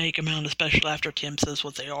semi-make them out, especially after Tim says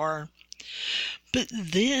what they are. But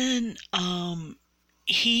then,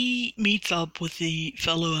 he meets up with the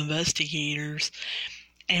fellow investigators,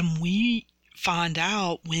 and we find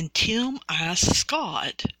out when Tim asks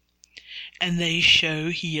Scott, and they show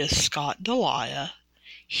he is Scott D'Elia,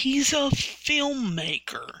 he's a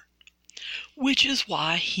filmmaker, which is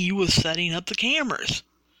why he was setting up the cameras.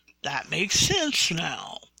 That makes sense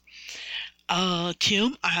now.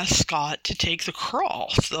 Tim asked Scott to take the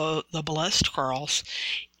cross, the blessed cross,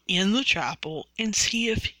 in the chapel and see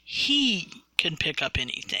if he can pick up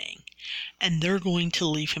anything. And they're going to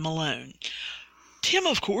leave him alone. Tim,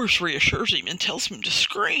 of course, reassures him and tells him to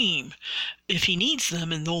scream if he needs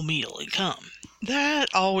them, and they'll immediately come.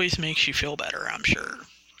 That always makes you feel better, I'm sure.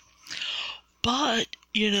 But,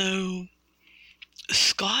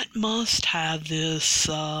 Scott must have this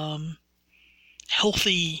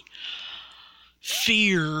healthy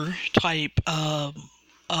fear type of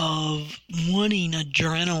wanting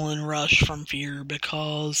adrenaline rush from fear,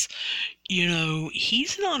 because,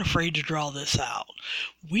 he's not afraid to draw this out.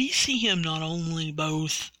 We see him not only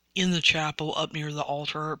both in the chapel up near the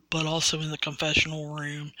altar, but also in the confessional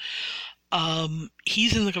room.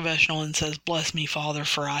 He's in the confessional and says, "Bless me, Father,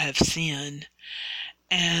 for I have sinned."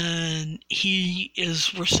 And he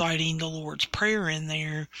is reciting the Lord's Prayer in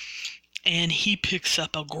there, and he picks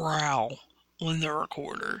up a growl on the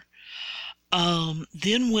recorder.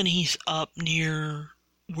 Then when he's up near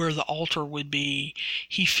where the altar would be,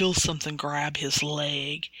 he feels something grab his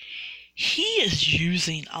leg. He is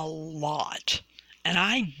using a lot, and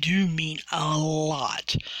I do mean a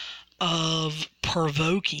lot, of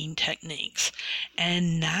provoking techniques.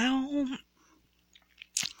 And now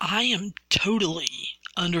I am totally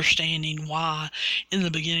understanding why in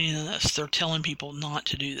the beginning of this they're telling people not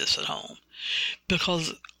to do this at home.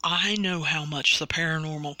 Because I know how much the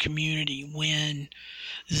paranormal community, when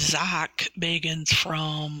Zach Bagans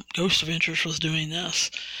from Ghost Adventures was doing this,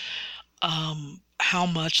 how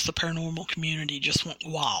much the paranormal community just went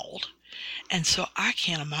wild. And so I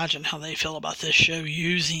can't imagine how they feel about this show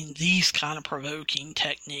using these kind of provoking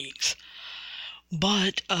techniques.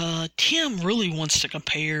 But Tim really wants to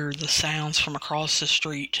compare the sounds from across the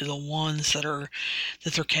street to the ones that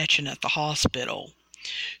they're catching at the hospital.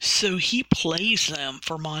 So he plays them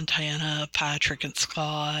for Montana, Patrick, and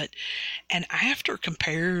Scott. And after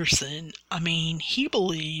comparison, he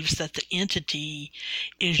believes that the entity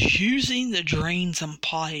is using the drains and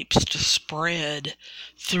pipes to spread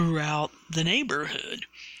throughout the neighborhood.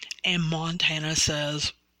 And Montana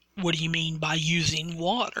says, "What do you mean by using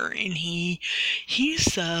water?" And he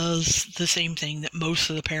says the same thing that most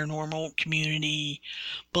of the paranormal community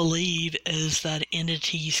believe, is that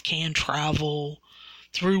entities can travel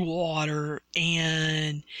through water,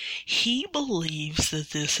 and he believes that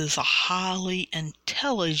this is a highly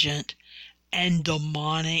intelligent and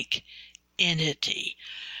demonic entity,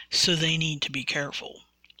 so they need to be careful.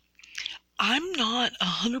 I'm not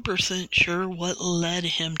 100% sure what led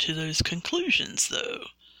him to those conclusions, though.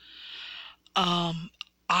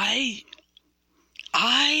 I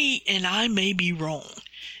may be wrong,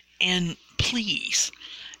 and please,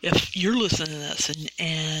 if you're listening to this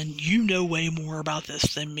and you know way more about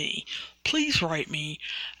this than me, please write me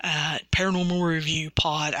at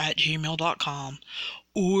paranormalreviewpod@gmail.com,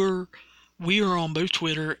 or we are on both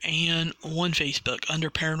Twitter and on Facebook under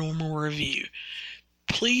Paranormal Review.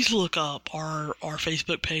 Please look up our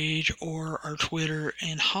Facebook page or our Twitter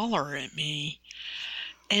and holler at me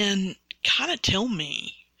and kind of tell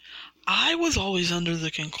me. I was always under the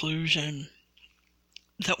conclusion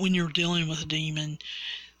that when you're dealing with a demon,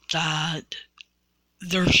 that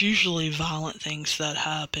there's usually violent things that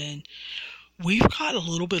happen. We've got a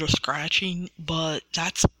little bit of scratching, but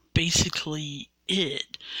that's basically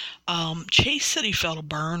it. Chase said he felt a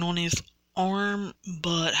burn on his arm,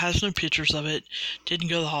 but has no pictures of it, didn't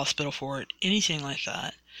go to the hospital for it, anything like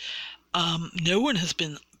that. No one has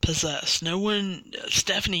been possessed.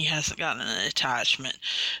 Stephanie hasn't gotten an attachment.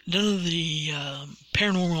 None of the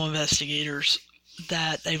paranormal investigators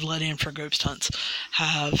that they've let in for ghost hunts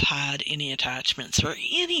have had any attachments or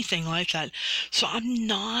anything like that. So I'm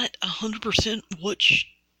not 100% what's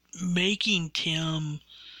making Tim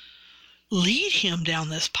lead him down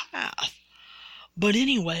this path. But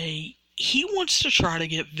anyway, he wants to try to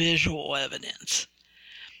get visual evidence.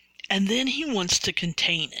 And then he wants to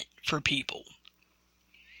contain it for people.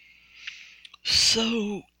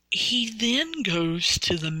 So he then goes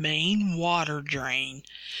to the main water drain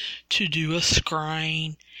to do a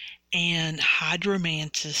scrying and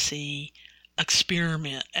hydromancy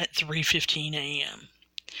experiment at 3:15 a.m.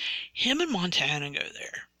 Him and Montana go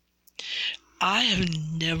there. I have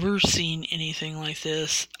never seen anything like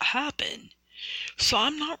this happen. So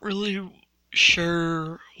I'm not really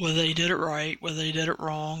sure whether they did it right, whether they did it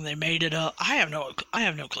wrong, they made it up. I have no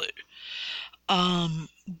clue.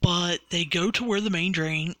 But they go to where the main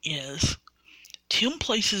drain is. Tim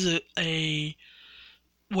places a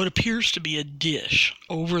what appears to be a dish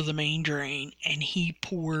over the main drain, and he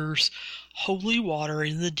pours holy water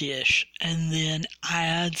in the dish and then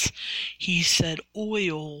adds, he said,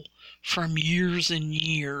 oil from years and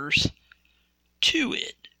years to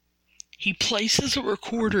it. He places a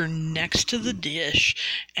recorder next to the dish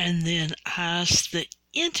and then asks the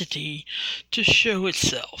entity to show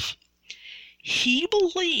itself. He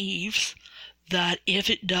believes that if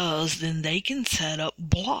it does, then they can set up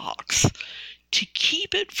blocks to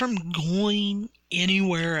keep it from going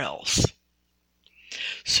anywhere else.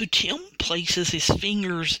 So Tim places his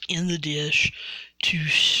fingers in the dish to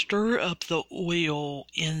stir up the oil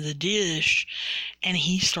in the dish, and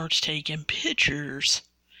he starts taking pictures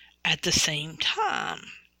at the same time.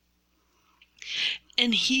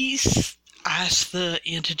 And he's asked the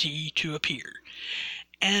entity to appear.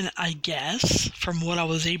 And I guess, from what I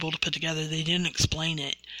was able to put together, they didn't explain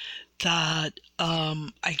it, that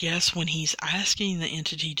I guess when he's asking the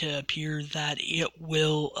entity to appear, that it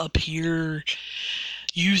will appear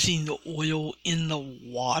using the oil in the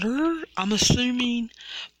water, I'm assuming,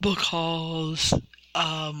 because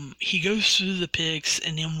he goes through the pics,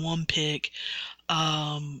 and in one pic,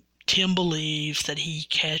 Tim believes that he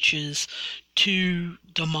catches 2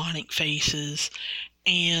 demonic faces,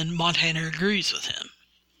 and Montana agrees with him.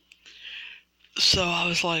 So I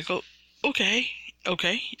was like, oh, okay,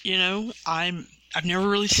 you know, I've never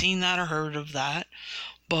really seen that or heard of that,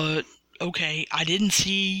 but okay, I didn't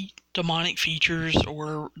see demonic features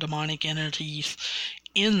or demonic entities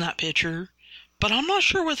in that picture, but I'm not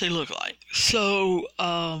sure what they look like. So,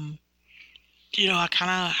 you know, I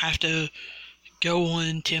kind of have to go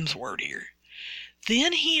on Tim's word here.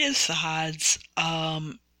 Then he decides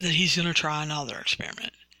that he's going to try another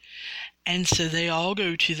experiment. And so they all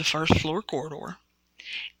go to the first floor corridor,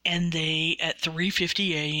 and they, at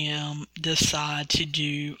 3:50 a.m., decide to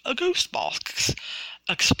do a ghost box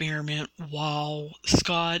experiment while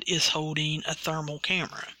Scott is holding a thermal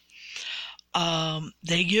camera.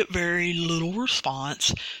 They get very little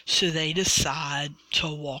response, so they decide to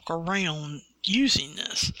walk around using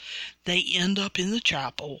this. They end up in the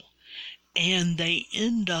chapel, and they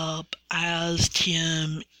end up, as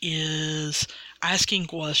Tim is asking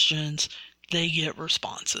questions, they get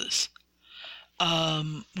responses.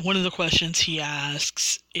 One of the questions he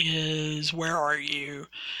asks is, where are you?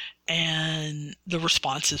 And the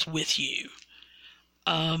response is, with you.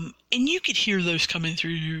 And you could hear those coming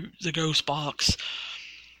through the ghost box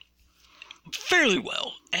fairly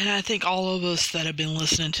well. And I think all of us that have been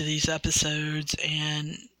listening to these episodes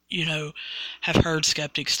and, you know, have heard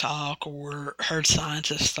skeptics talk or heard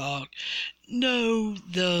scientists talk know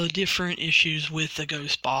the different issues with the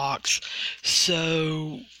ghost box.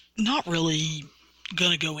 So, not really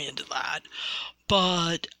going to go into that.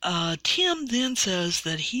 But Tim then says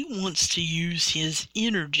that he wants to use his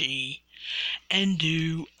energy and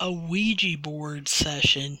do a Ouija board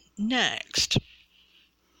session next.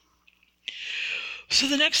 So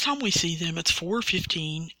the next time we see them, it's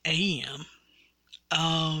 4:15 a.m.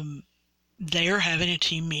 They're having a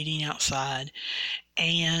team meeting outside,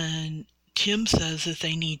 and Tim says that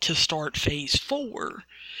they need to start phase 4,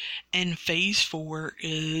 and phase 4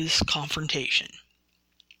 is confrontation.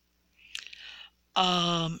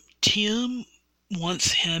 Tim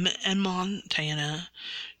wants him and Montana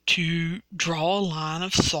to draw a line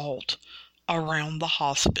of salt around the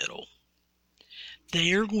hospital.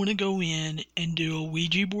 They are going to go in and do a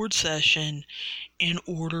Ouija board session in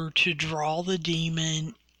order to draw the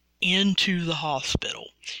demon into the hospital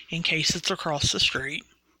in case it's across the street.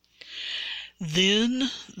 Then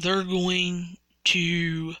they're going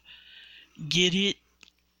to get it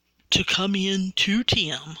to come in to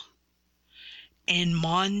Tim, and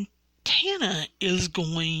Montana is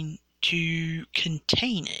going to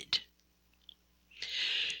contain it.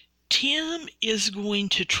 Tim is going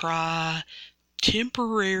to try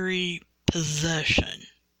temporary possession,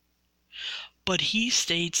 but he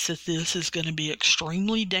states that this is going to be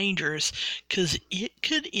extremely dangerous because it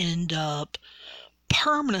could end up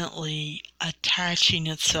permanently attaching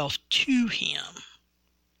itself to him.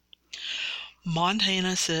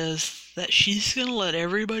 Montana says that she's going to let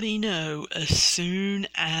everybody know as soon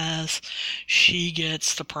as she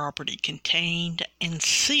gets the property contained and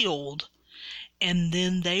sealed and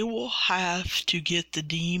then they will have to get the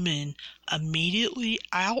demon immediately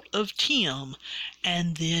out of Tim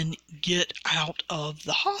and then get out of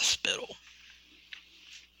the hospital.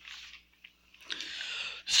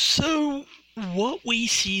 So what we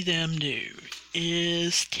see them do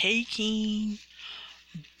is taking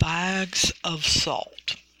bags of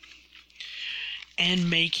salt and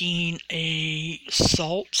making a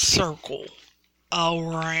salt circle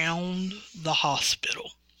around the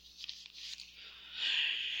hospital.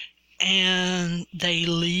 And they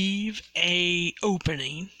leave a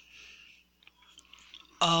opening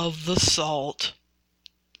of the salt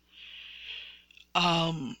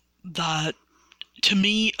that to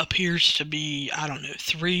me appears to be,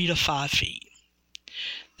 3 to 5 feet.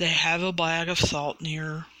 They have a bag of salt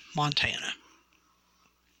near Montana.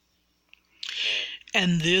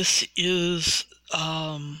 And this is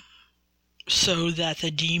so that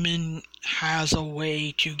the demon has a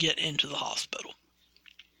way to get into the hospital.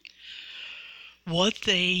 What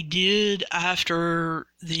they did after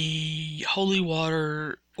the holy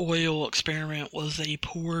water oil experiment was they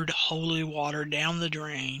poured holy water down the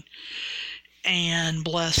drain and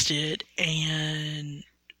blessed it and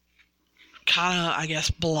kind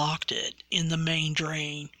of, blocked it in the main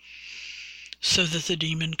drain so that the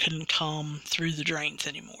demon couldn't come through the drains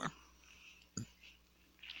anymore.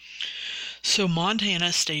 So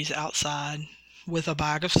Montana stays outside with a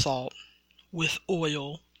bag of salt, with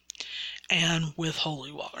oil, and with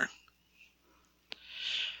holy water.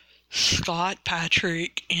 Scott,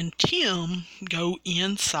 Patrick, and Tim go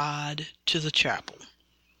inside to the chapel.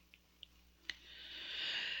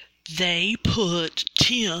 They put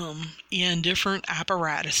Tim in different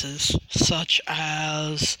apparatuses, such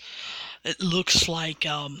as it looks like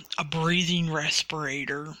a breathing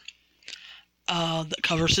respirator that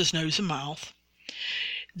covers his nose and mouth.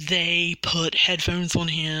 They put headphones on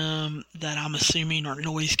him that I'm assuming are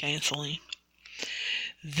noise canceling.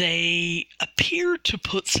 They appear to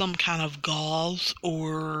put some kind of gauze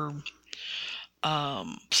or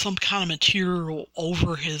some kind of material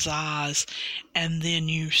over his eyes and then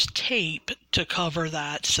use tape to cover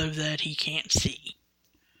that so that he can't see.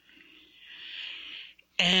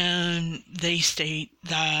 And they state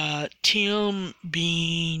that Tim,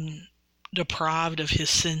 being deprived of his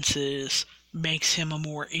senses, makes him a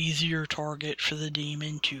more easier target for the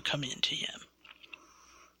demon to come into him.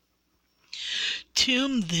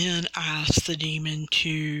 Tim then asks the demon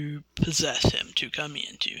to possess him, to come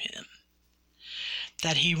into him,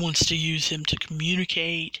 that he wants to use him to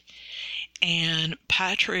communicate, and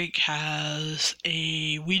Patrick has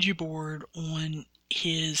a Ouija board on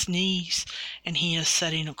his knees, and he is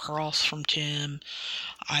sitting across from Tim,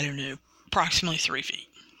 approximately 3 feet.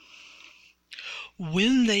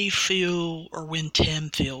 When Tim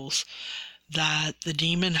feels that the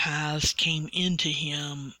demon has came into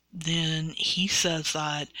him, then he says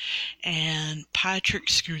that, and Patrick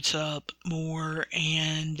scoots up more,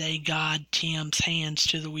 and they guide Tim's hands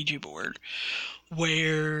to the Ouija board,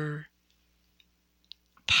 where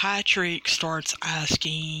Patrick starts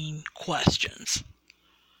asking questions.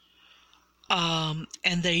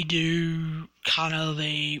 And they do kind of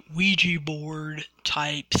a Ouija board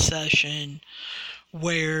type session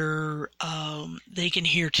where they can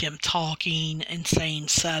hear Tim talking and saying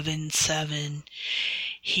 7-7.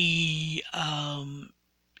 He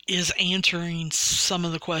is answering some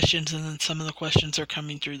of the questions, and then some of the questions are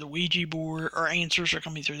coming through the Ouija board, or answers are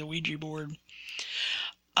coming through the Ouija board.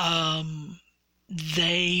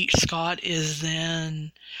 Scott is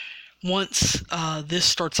then, once this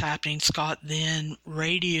starts happening, Scott then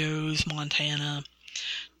radios Montana,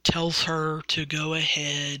 tells her to go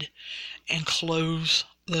ahead and close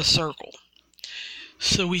the circle.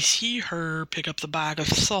 So we see her pick up the bag of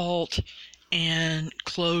salt and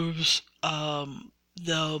close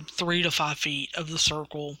the 3 to 5 feet of the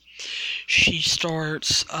circle. She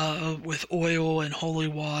starts with oil and holy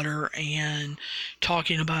water and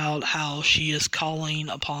talking about how she is calling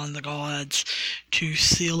upon the gods to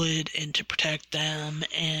seal it and to protect them,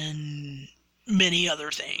 and many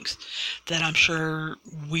other things that I'm sure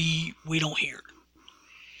we don't hear.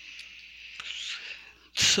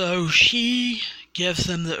 So she gives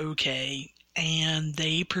them the okay, and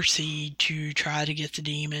they proceed to try to get the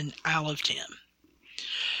demon out of Tim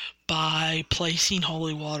by placing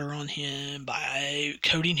holy water on him, by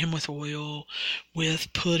coating him with oil,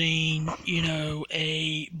 with putting,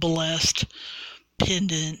 a blessed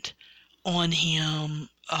pendant on him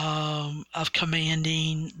of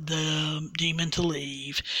commanding the demon to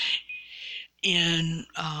leave in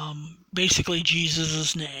basically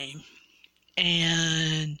Jesus' name.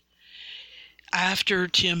 And After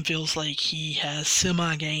Tim feels like he has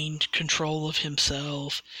semi-gained control of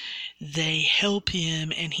himself, they help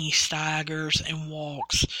him and he staggers and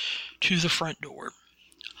walks to the front door.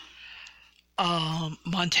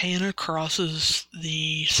 Montana crosses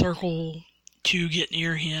the circle to get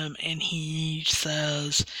near him, and he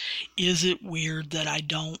says, "Is it weird that I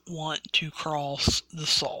don't want to cross the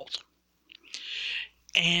salt?"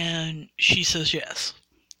 And she says yes.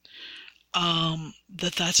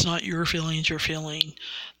 That's not your feelings you're feeling.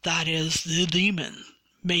 That is the demon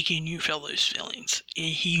making you feel those feelings.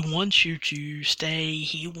 He wants you to stay.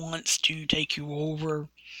 He wants to take you over.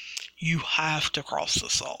 You have to cross the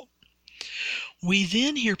salt. We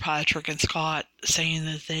then hear Patrick and Scott saying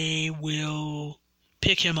that they will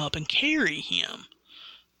pick him up and carry him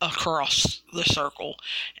across the circle.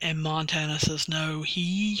 And Montana says no,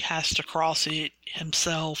 he has to cross it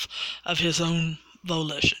himself of his own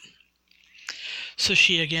volition. So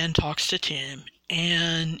she again talks to Tim,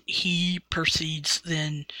 and he proceeds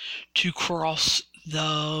then to cross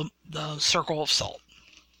the circle of salt.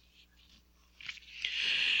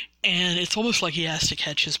 And it's almost like he has to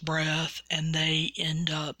catch his breath, and they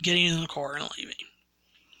end up getting in the car and leaving.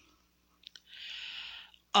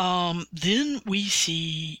 Then we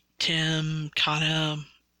see Tim kind of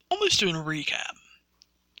almost doing a recap.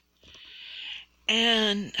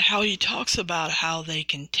 And how he talks about how they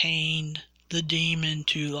contained the demon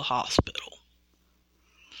to the hospital.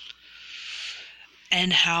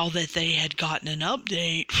 And how that they had gotten an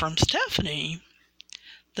update from Stephanie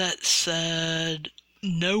that said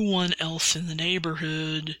no one else in the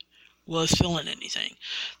neighborhood was feeling anything.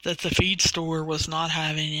 That the feed store was not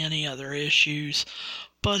having any other issues.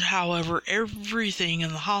 But however, everything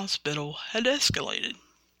in the hospital had escalated.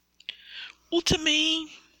 Well, to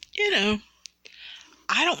me,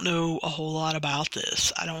 I don't know a whole lot about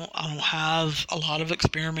this. I don't have a lot of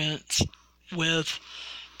experiments with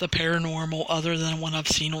the paranormal other than what I've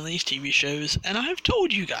seen on these TV shows, and I've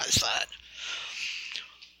told you guys that.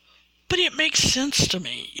 But it makes sense to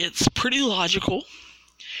me. It's pretty logical.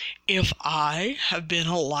 If I have been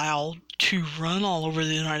allowed to run all over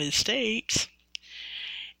the United States,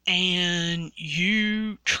 and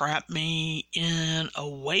you trap me in a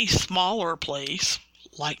way smaller place,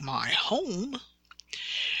 like my home,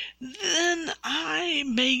 then I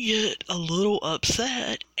may get a little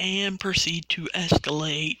upset and proceed to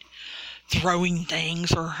escalate, throwing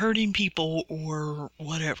things or hurting people or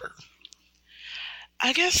whatever.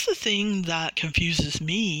 I guess the thing that confuses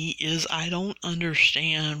me is I don't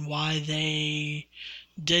understand why they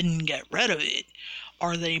didn't get rid of it.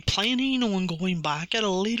 Are they planning on going back at a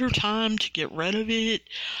later time to get rid of it?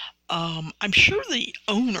 I'm sure the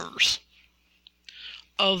owners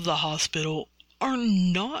of the hospital are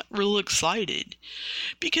not real excited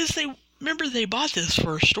because they bought this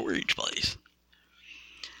for a storage place.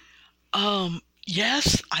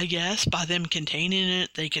 Yes, I guess by them containing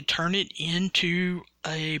it, they could turn it into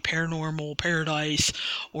a paranormal paradise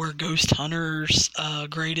or Ghost Hunter's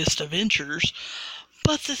greatest adventures.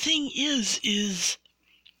 But the thing is,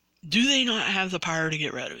 do they not have the power to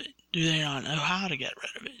get rid of it? Do they not know how to get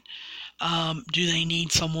rid of it? Do they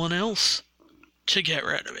need someone else to get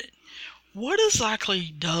rid of it? What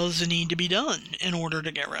exactly does need to be done in order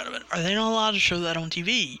to get rid of it? Are they not allowed to show that on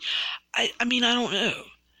TV? I mean, I don't know.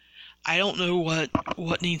 I don't know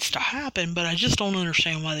what needs to happen, but I just don't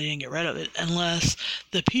understand why they didn't get rid of it unless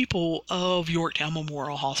the people of Yorktown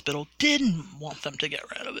Memorial Hospital didn't want them to get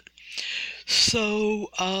rid of it. So,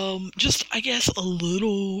 just, I guess, a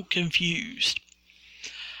little confused.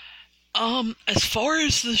 As far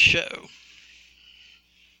as the show,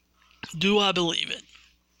 do I believe it?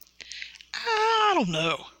 I don't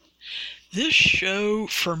know. This show,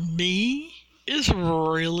 for me, is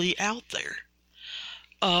really out there.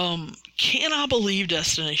 Can I believe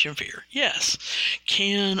Destination Fear? Yes.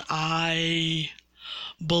 Can I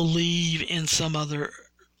believe in some of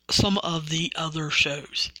the other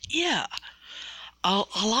shows? Yeah. A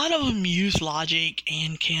lot of them use logic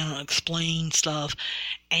and can explain stuff,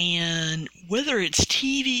 and whether it's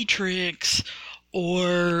TV tricks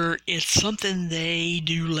or it's something they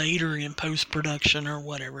do later in post-production or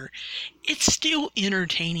whatever, it's still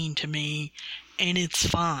entertaining to me, and it's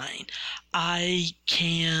fine. I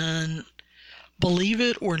can believe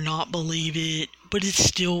it or not believe it, but it's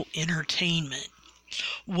still entertainment.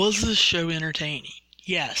 Was this show entertaining?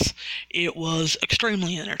 Yes, it was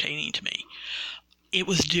extremely entertaining to me. It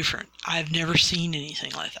was different. I've never seen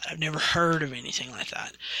anything like that. I've never heard of anything like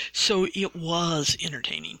that. So it was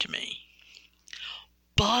entertaining to me.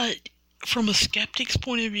 But from a skeptic's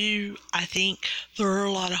point of view, I think there are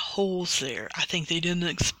a lot of holes there. I think they didn't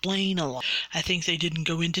explain a lot. I think they didn't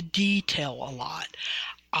go into detail a lot.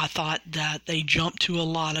 I thought that they jumped to a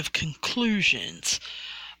lot of conclusions.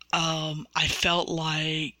 I felt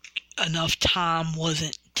like enough time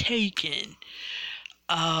wasn't taken.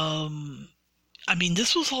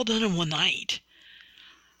 This was all done in one night.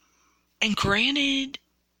 And granted,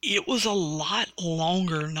 it was a lot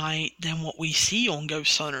longer night than what we see on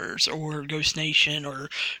Ghost Hunters or Ghost Nation or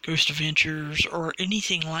Ghost Adventures or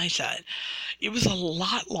anything like that. It was a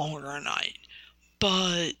lot longer night.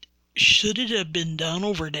 But should it have been done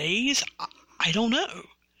over days? I don't know.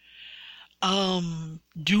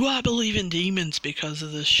 Do I believe in demons because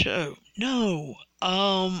of this show? No.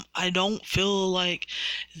 I don't feel like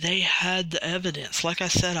they had the evidence. Like I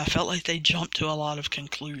said, I felt like they jumped to a lot of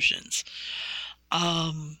conclusions.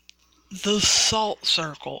 The Salt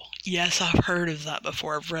Circle. Yes, I've heard of that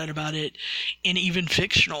before. I've read about it in even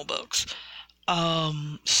fictional books.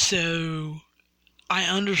 So I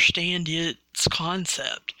understand its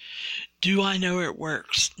concept. Do I know it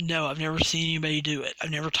works? No, I've never seen anybody do it.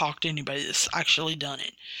 I've never talked to anybody that's actually done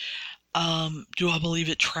it. Do I believe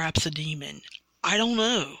it traps a demon? I don't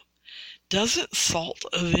know. Doesn't salt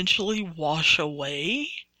eventually wash away?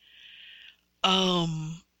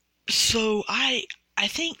 So I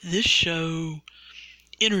think this show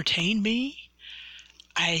entertained me.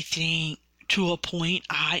 I think to a point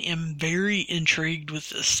I am very intrigued with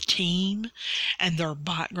this team and their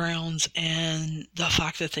backgrounds and the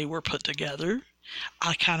fact that they were put together.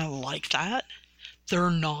 I kind of like that. They're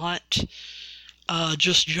not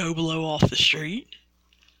just Joe Blow off the street.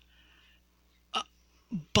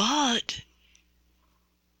 But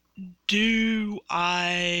do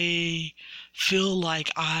I feel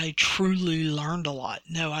like I truly learned a lot?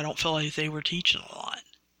 No, I don't feel like they were teaching a lot.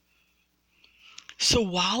 So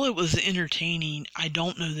while it was entertaining, I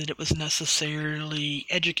don't know that it was necessarily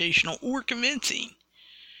educational or convincing.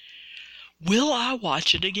 Will I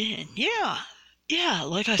watch it again? Yeah,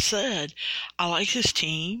 like I said, I like this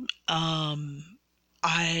team. Tim's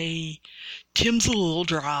a little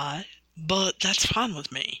dry, but that's fine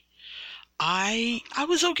with me. I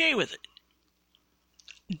was okay with it.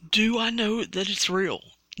 Do I know that it's real?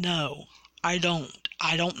 No, I don't.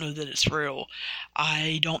 I don't know that it's real.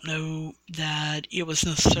 I don't know that it was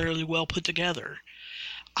necessarily well put together.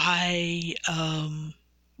 I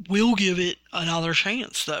will give it another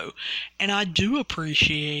chance, though. And I do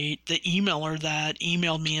appreciate the emailer that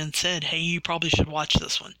emailed me and said, hey, you probably should watch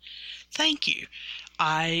this one. Thank you.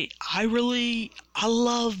 I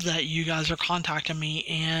love that you guys are contacting me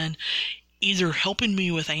and either helping me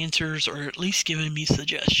with answers or at least giving me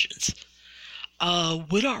suggestions.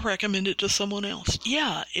 Would I recommend it to someone else?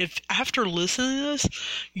 Yeah, if after listening to this,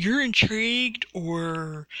 you're intrigued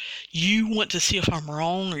or you want to see if I'm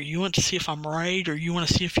wrong or you want to see if I'm right or you want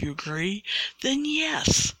to see if you agree, then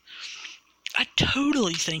yes. I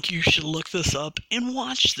totally think you should look this up and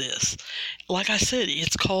watch this. Like I said,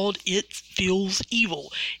 it's called It Feels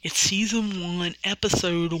Evil. It's season 1,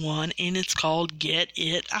 episode 1, and it's called Get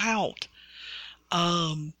It Out.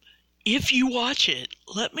 If you watch it,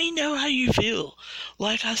 let me know how you feel.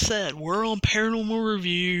 Like I said, we're on Paranormal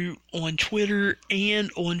Review on Twitter and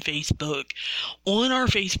on Facebook. On our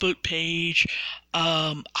Facebook page,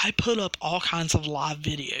 I put up all kinds of live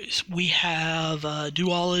videos. We have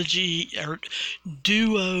Duo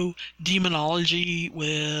Demonology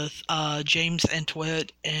with James Entwit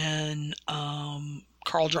and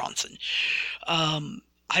Carl Johnson.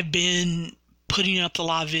 I've been putting up the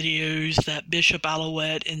live videos that Bishop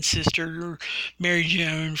Alouette and Sister Mary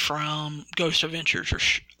Joan from Ghost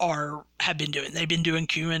Adventures have been doing. They've been doing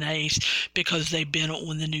Q&As because they've been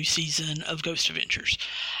on the new season of Ghost Adventures.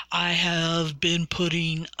 I have been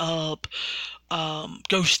putting up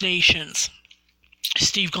Ghost Nations.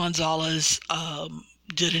 Steve Gonzalez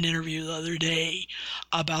did an interview the other day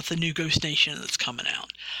about the new Ghost Nation that's coming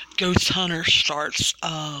out. Ghost Hunter starts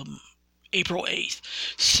April 8th.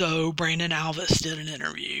 So Brandon Alvis did an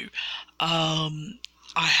interview. I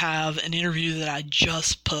have an interview that I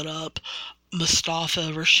just put up.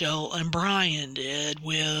 Mustafa, Rochelle, and Brian did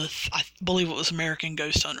with, I believe it was American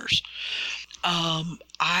Ghost Hunters.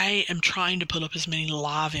 I am trying to put up as many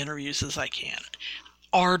live interviews as I can.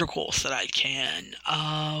 Articles that I can.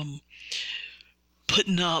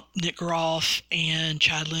 Putting up Nick Groff and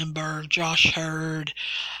Chad Lindbergh, Josh Hurd,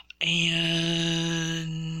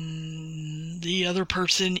 and the other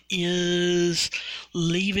person is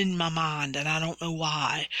leaving my mind, and I don't know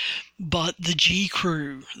why. But the G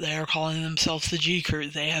Crew, they are calling themselves the G Crew.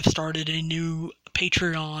 They have started a new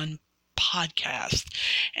Patreon podcast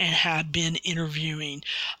and have been interviewing.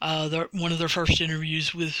 One of their first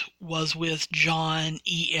interviews was with John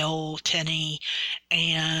E.L. Tenney,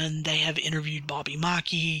 and they have interviewed Bobby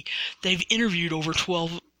Mackey. They've interviewed over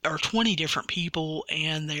 12 or 20 different people,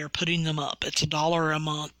 and they are putting them up. It's $1 a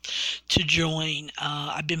month to join.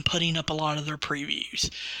 I've been putting up a lot of their previews.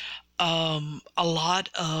 A lot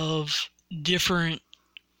of different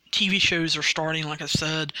TV shows are starting. Like I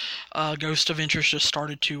said, Ghost of Interest just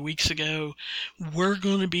started 2 weeks ago. We're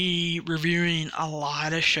going to be reviewing a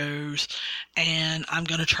lot of shows, and I'm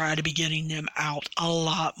going to try to be getting them out a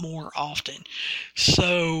lot more often.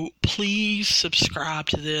 So please subscribe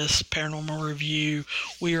to this Paranormal Review.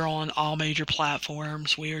 We are on all major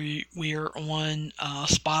platforms. We are on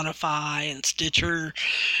Spotify and Stitcher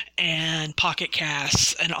and Pocket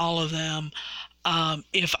Casts and all of them.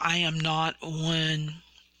 If I am not on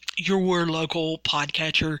your local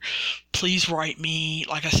podcatcher, please write me,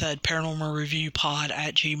 like I said,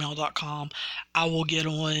 paranormalreviewpod@gmail.com. I will get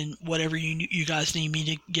on whatever you guys need me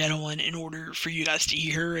to get on in order for you guys to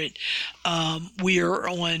hear it. We are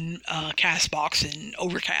on CastBox and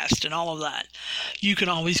Overcast and all of that. You can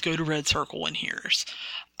always go to Red Circle and hear us.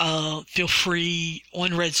 Feel free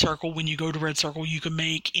on Red Circle. When you go to Red Circle, you can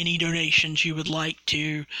make any donations you would like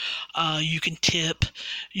to. You can tip.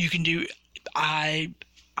 You can do...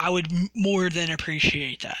 I would more than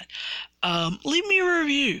appreciate that. Leave me a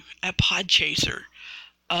review at Podchaser.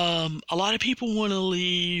 A lot of people want to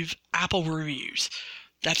leave Apple reviews.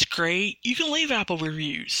 That's great. You can leave Apple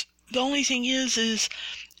reviews. The only thing is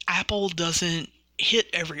Apple doesn't hit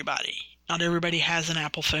everybody. Not everybody has an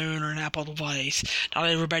Apple phone or an Apple device. Not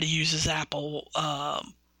everybody uses Apple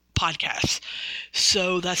podcasts.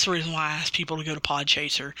 So that's the reason why I ask people to go to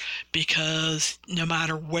Podchaser, because no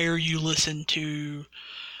matter where you listen to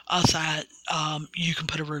us at, you can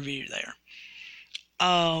put a review there.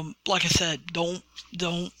 Like I said, don't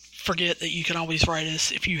forget that you can always write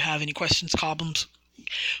us if you have any questions, problems,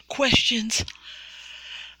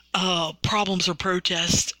 or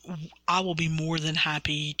protests. I will be more than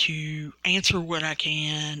happy to answer what I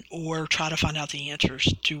can or try to find out the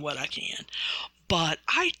answers to what I can. But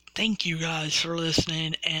I thank you guys for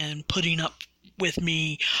listening and putting up with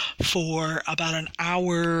me for about an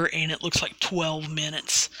hour, and it looks like 12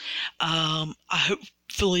 minutes.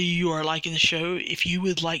 Hopefully you are liking the show. If you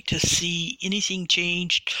would like to see anything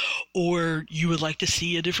changed, or you would like to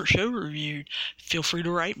see a different show reviewed, feel free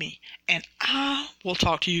to write me. And I will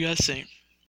talk to you guys soon.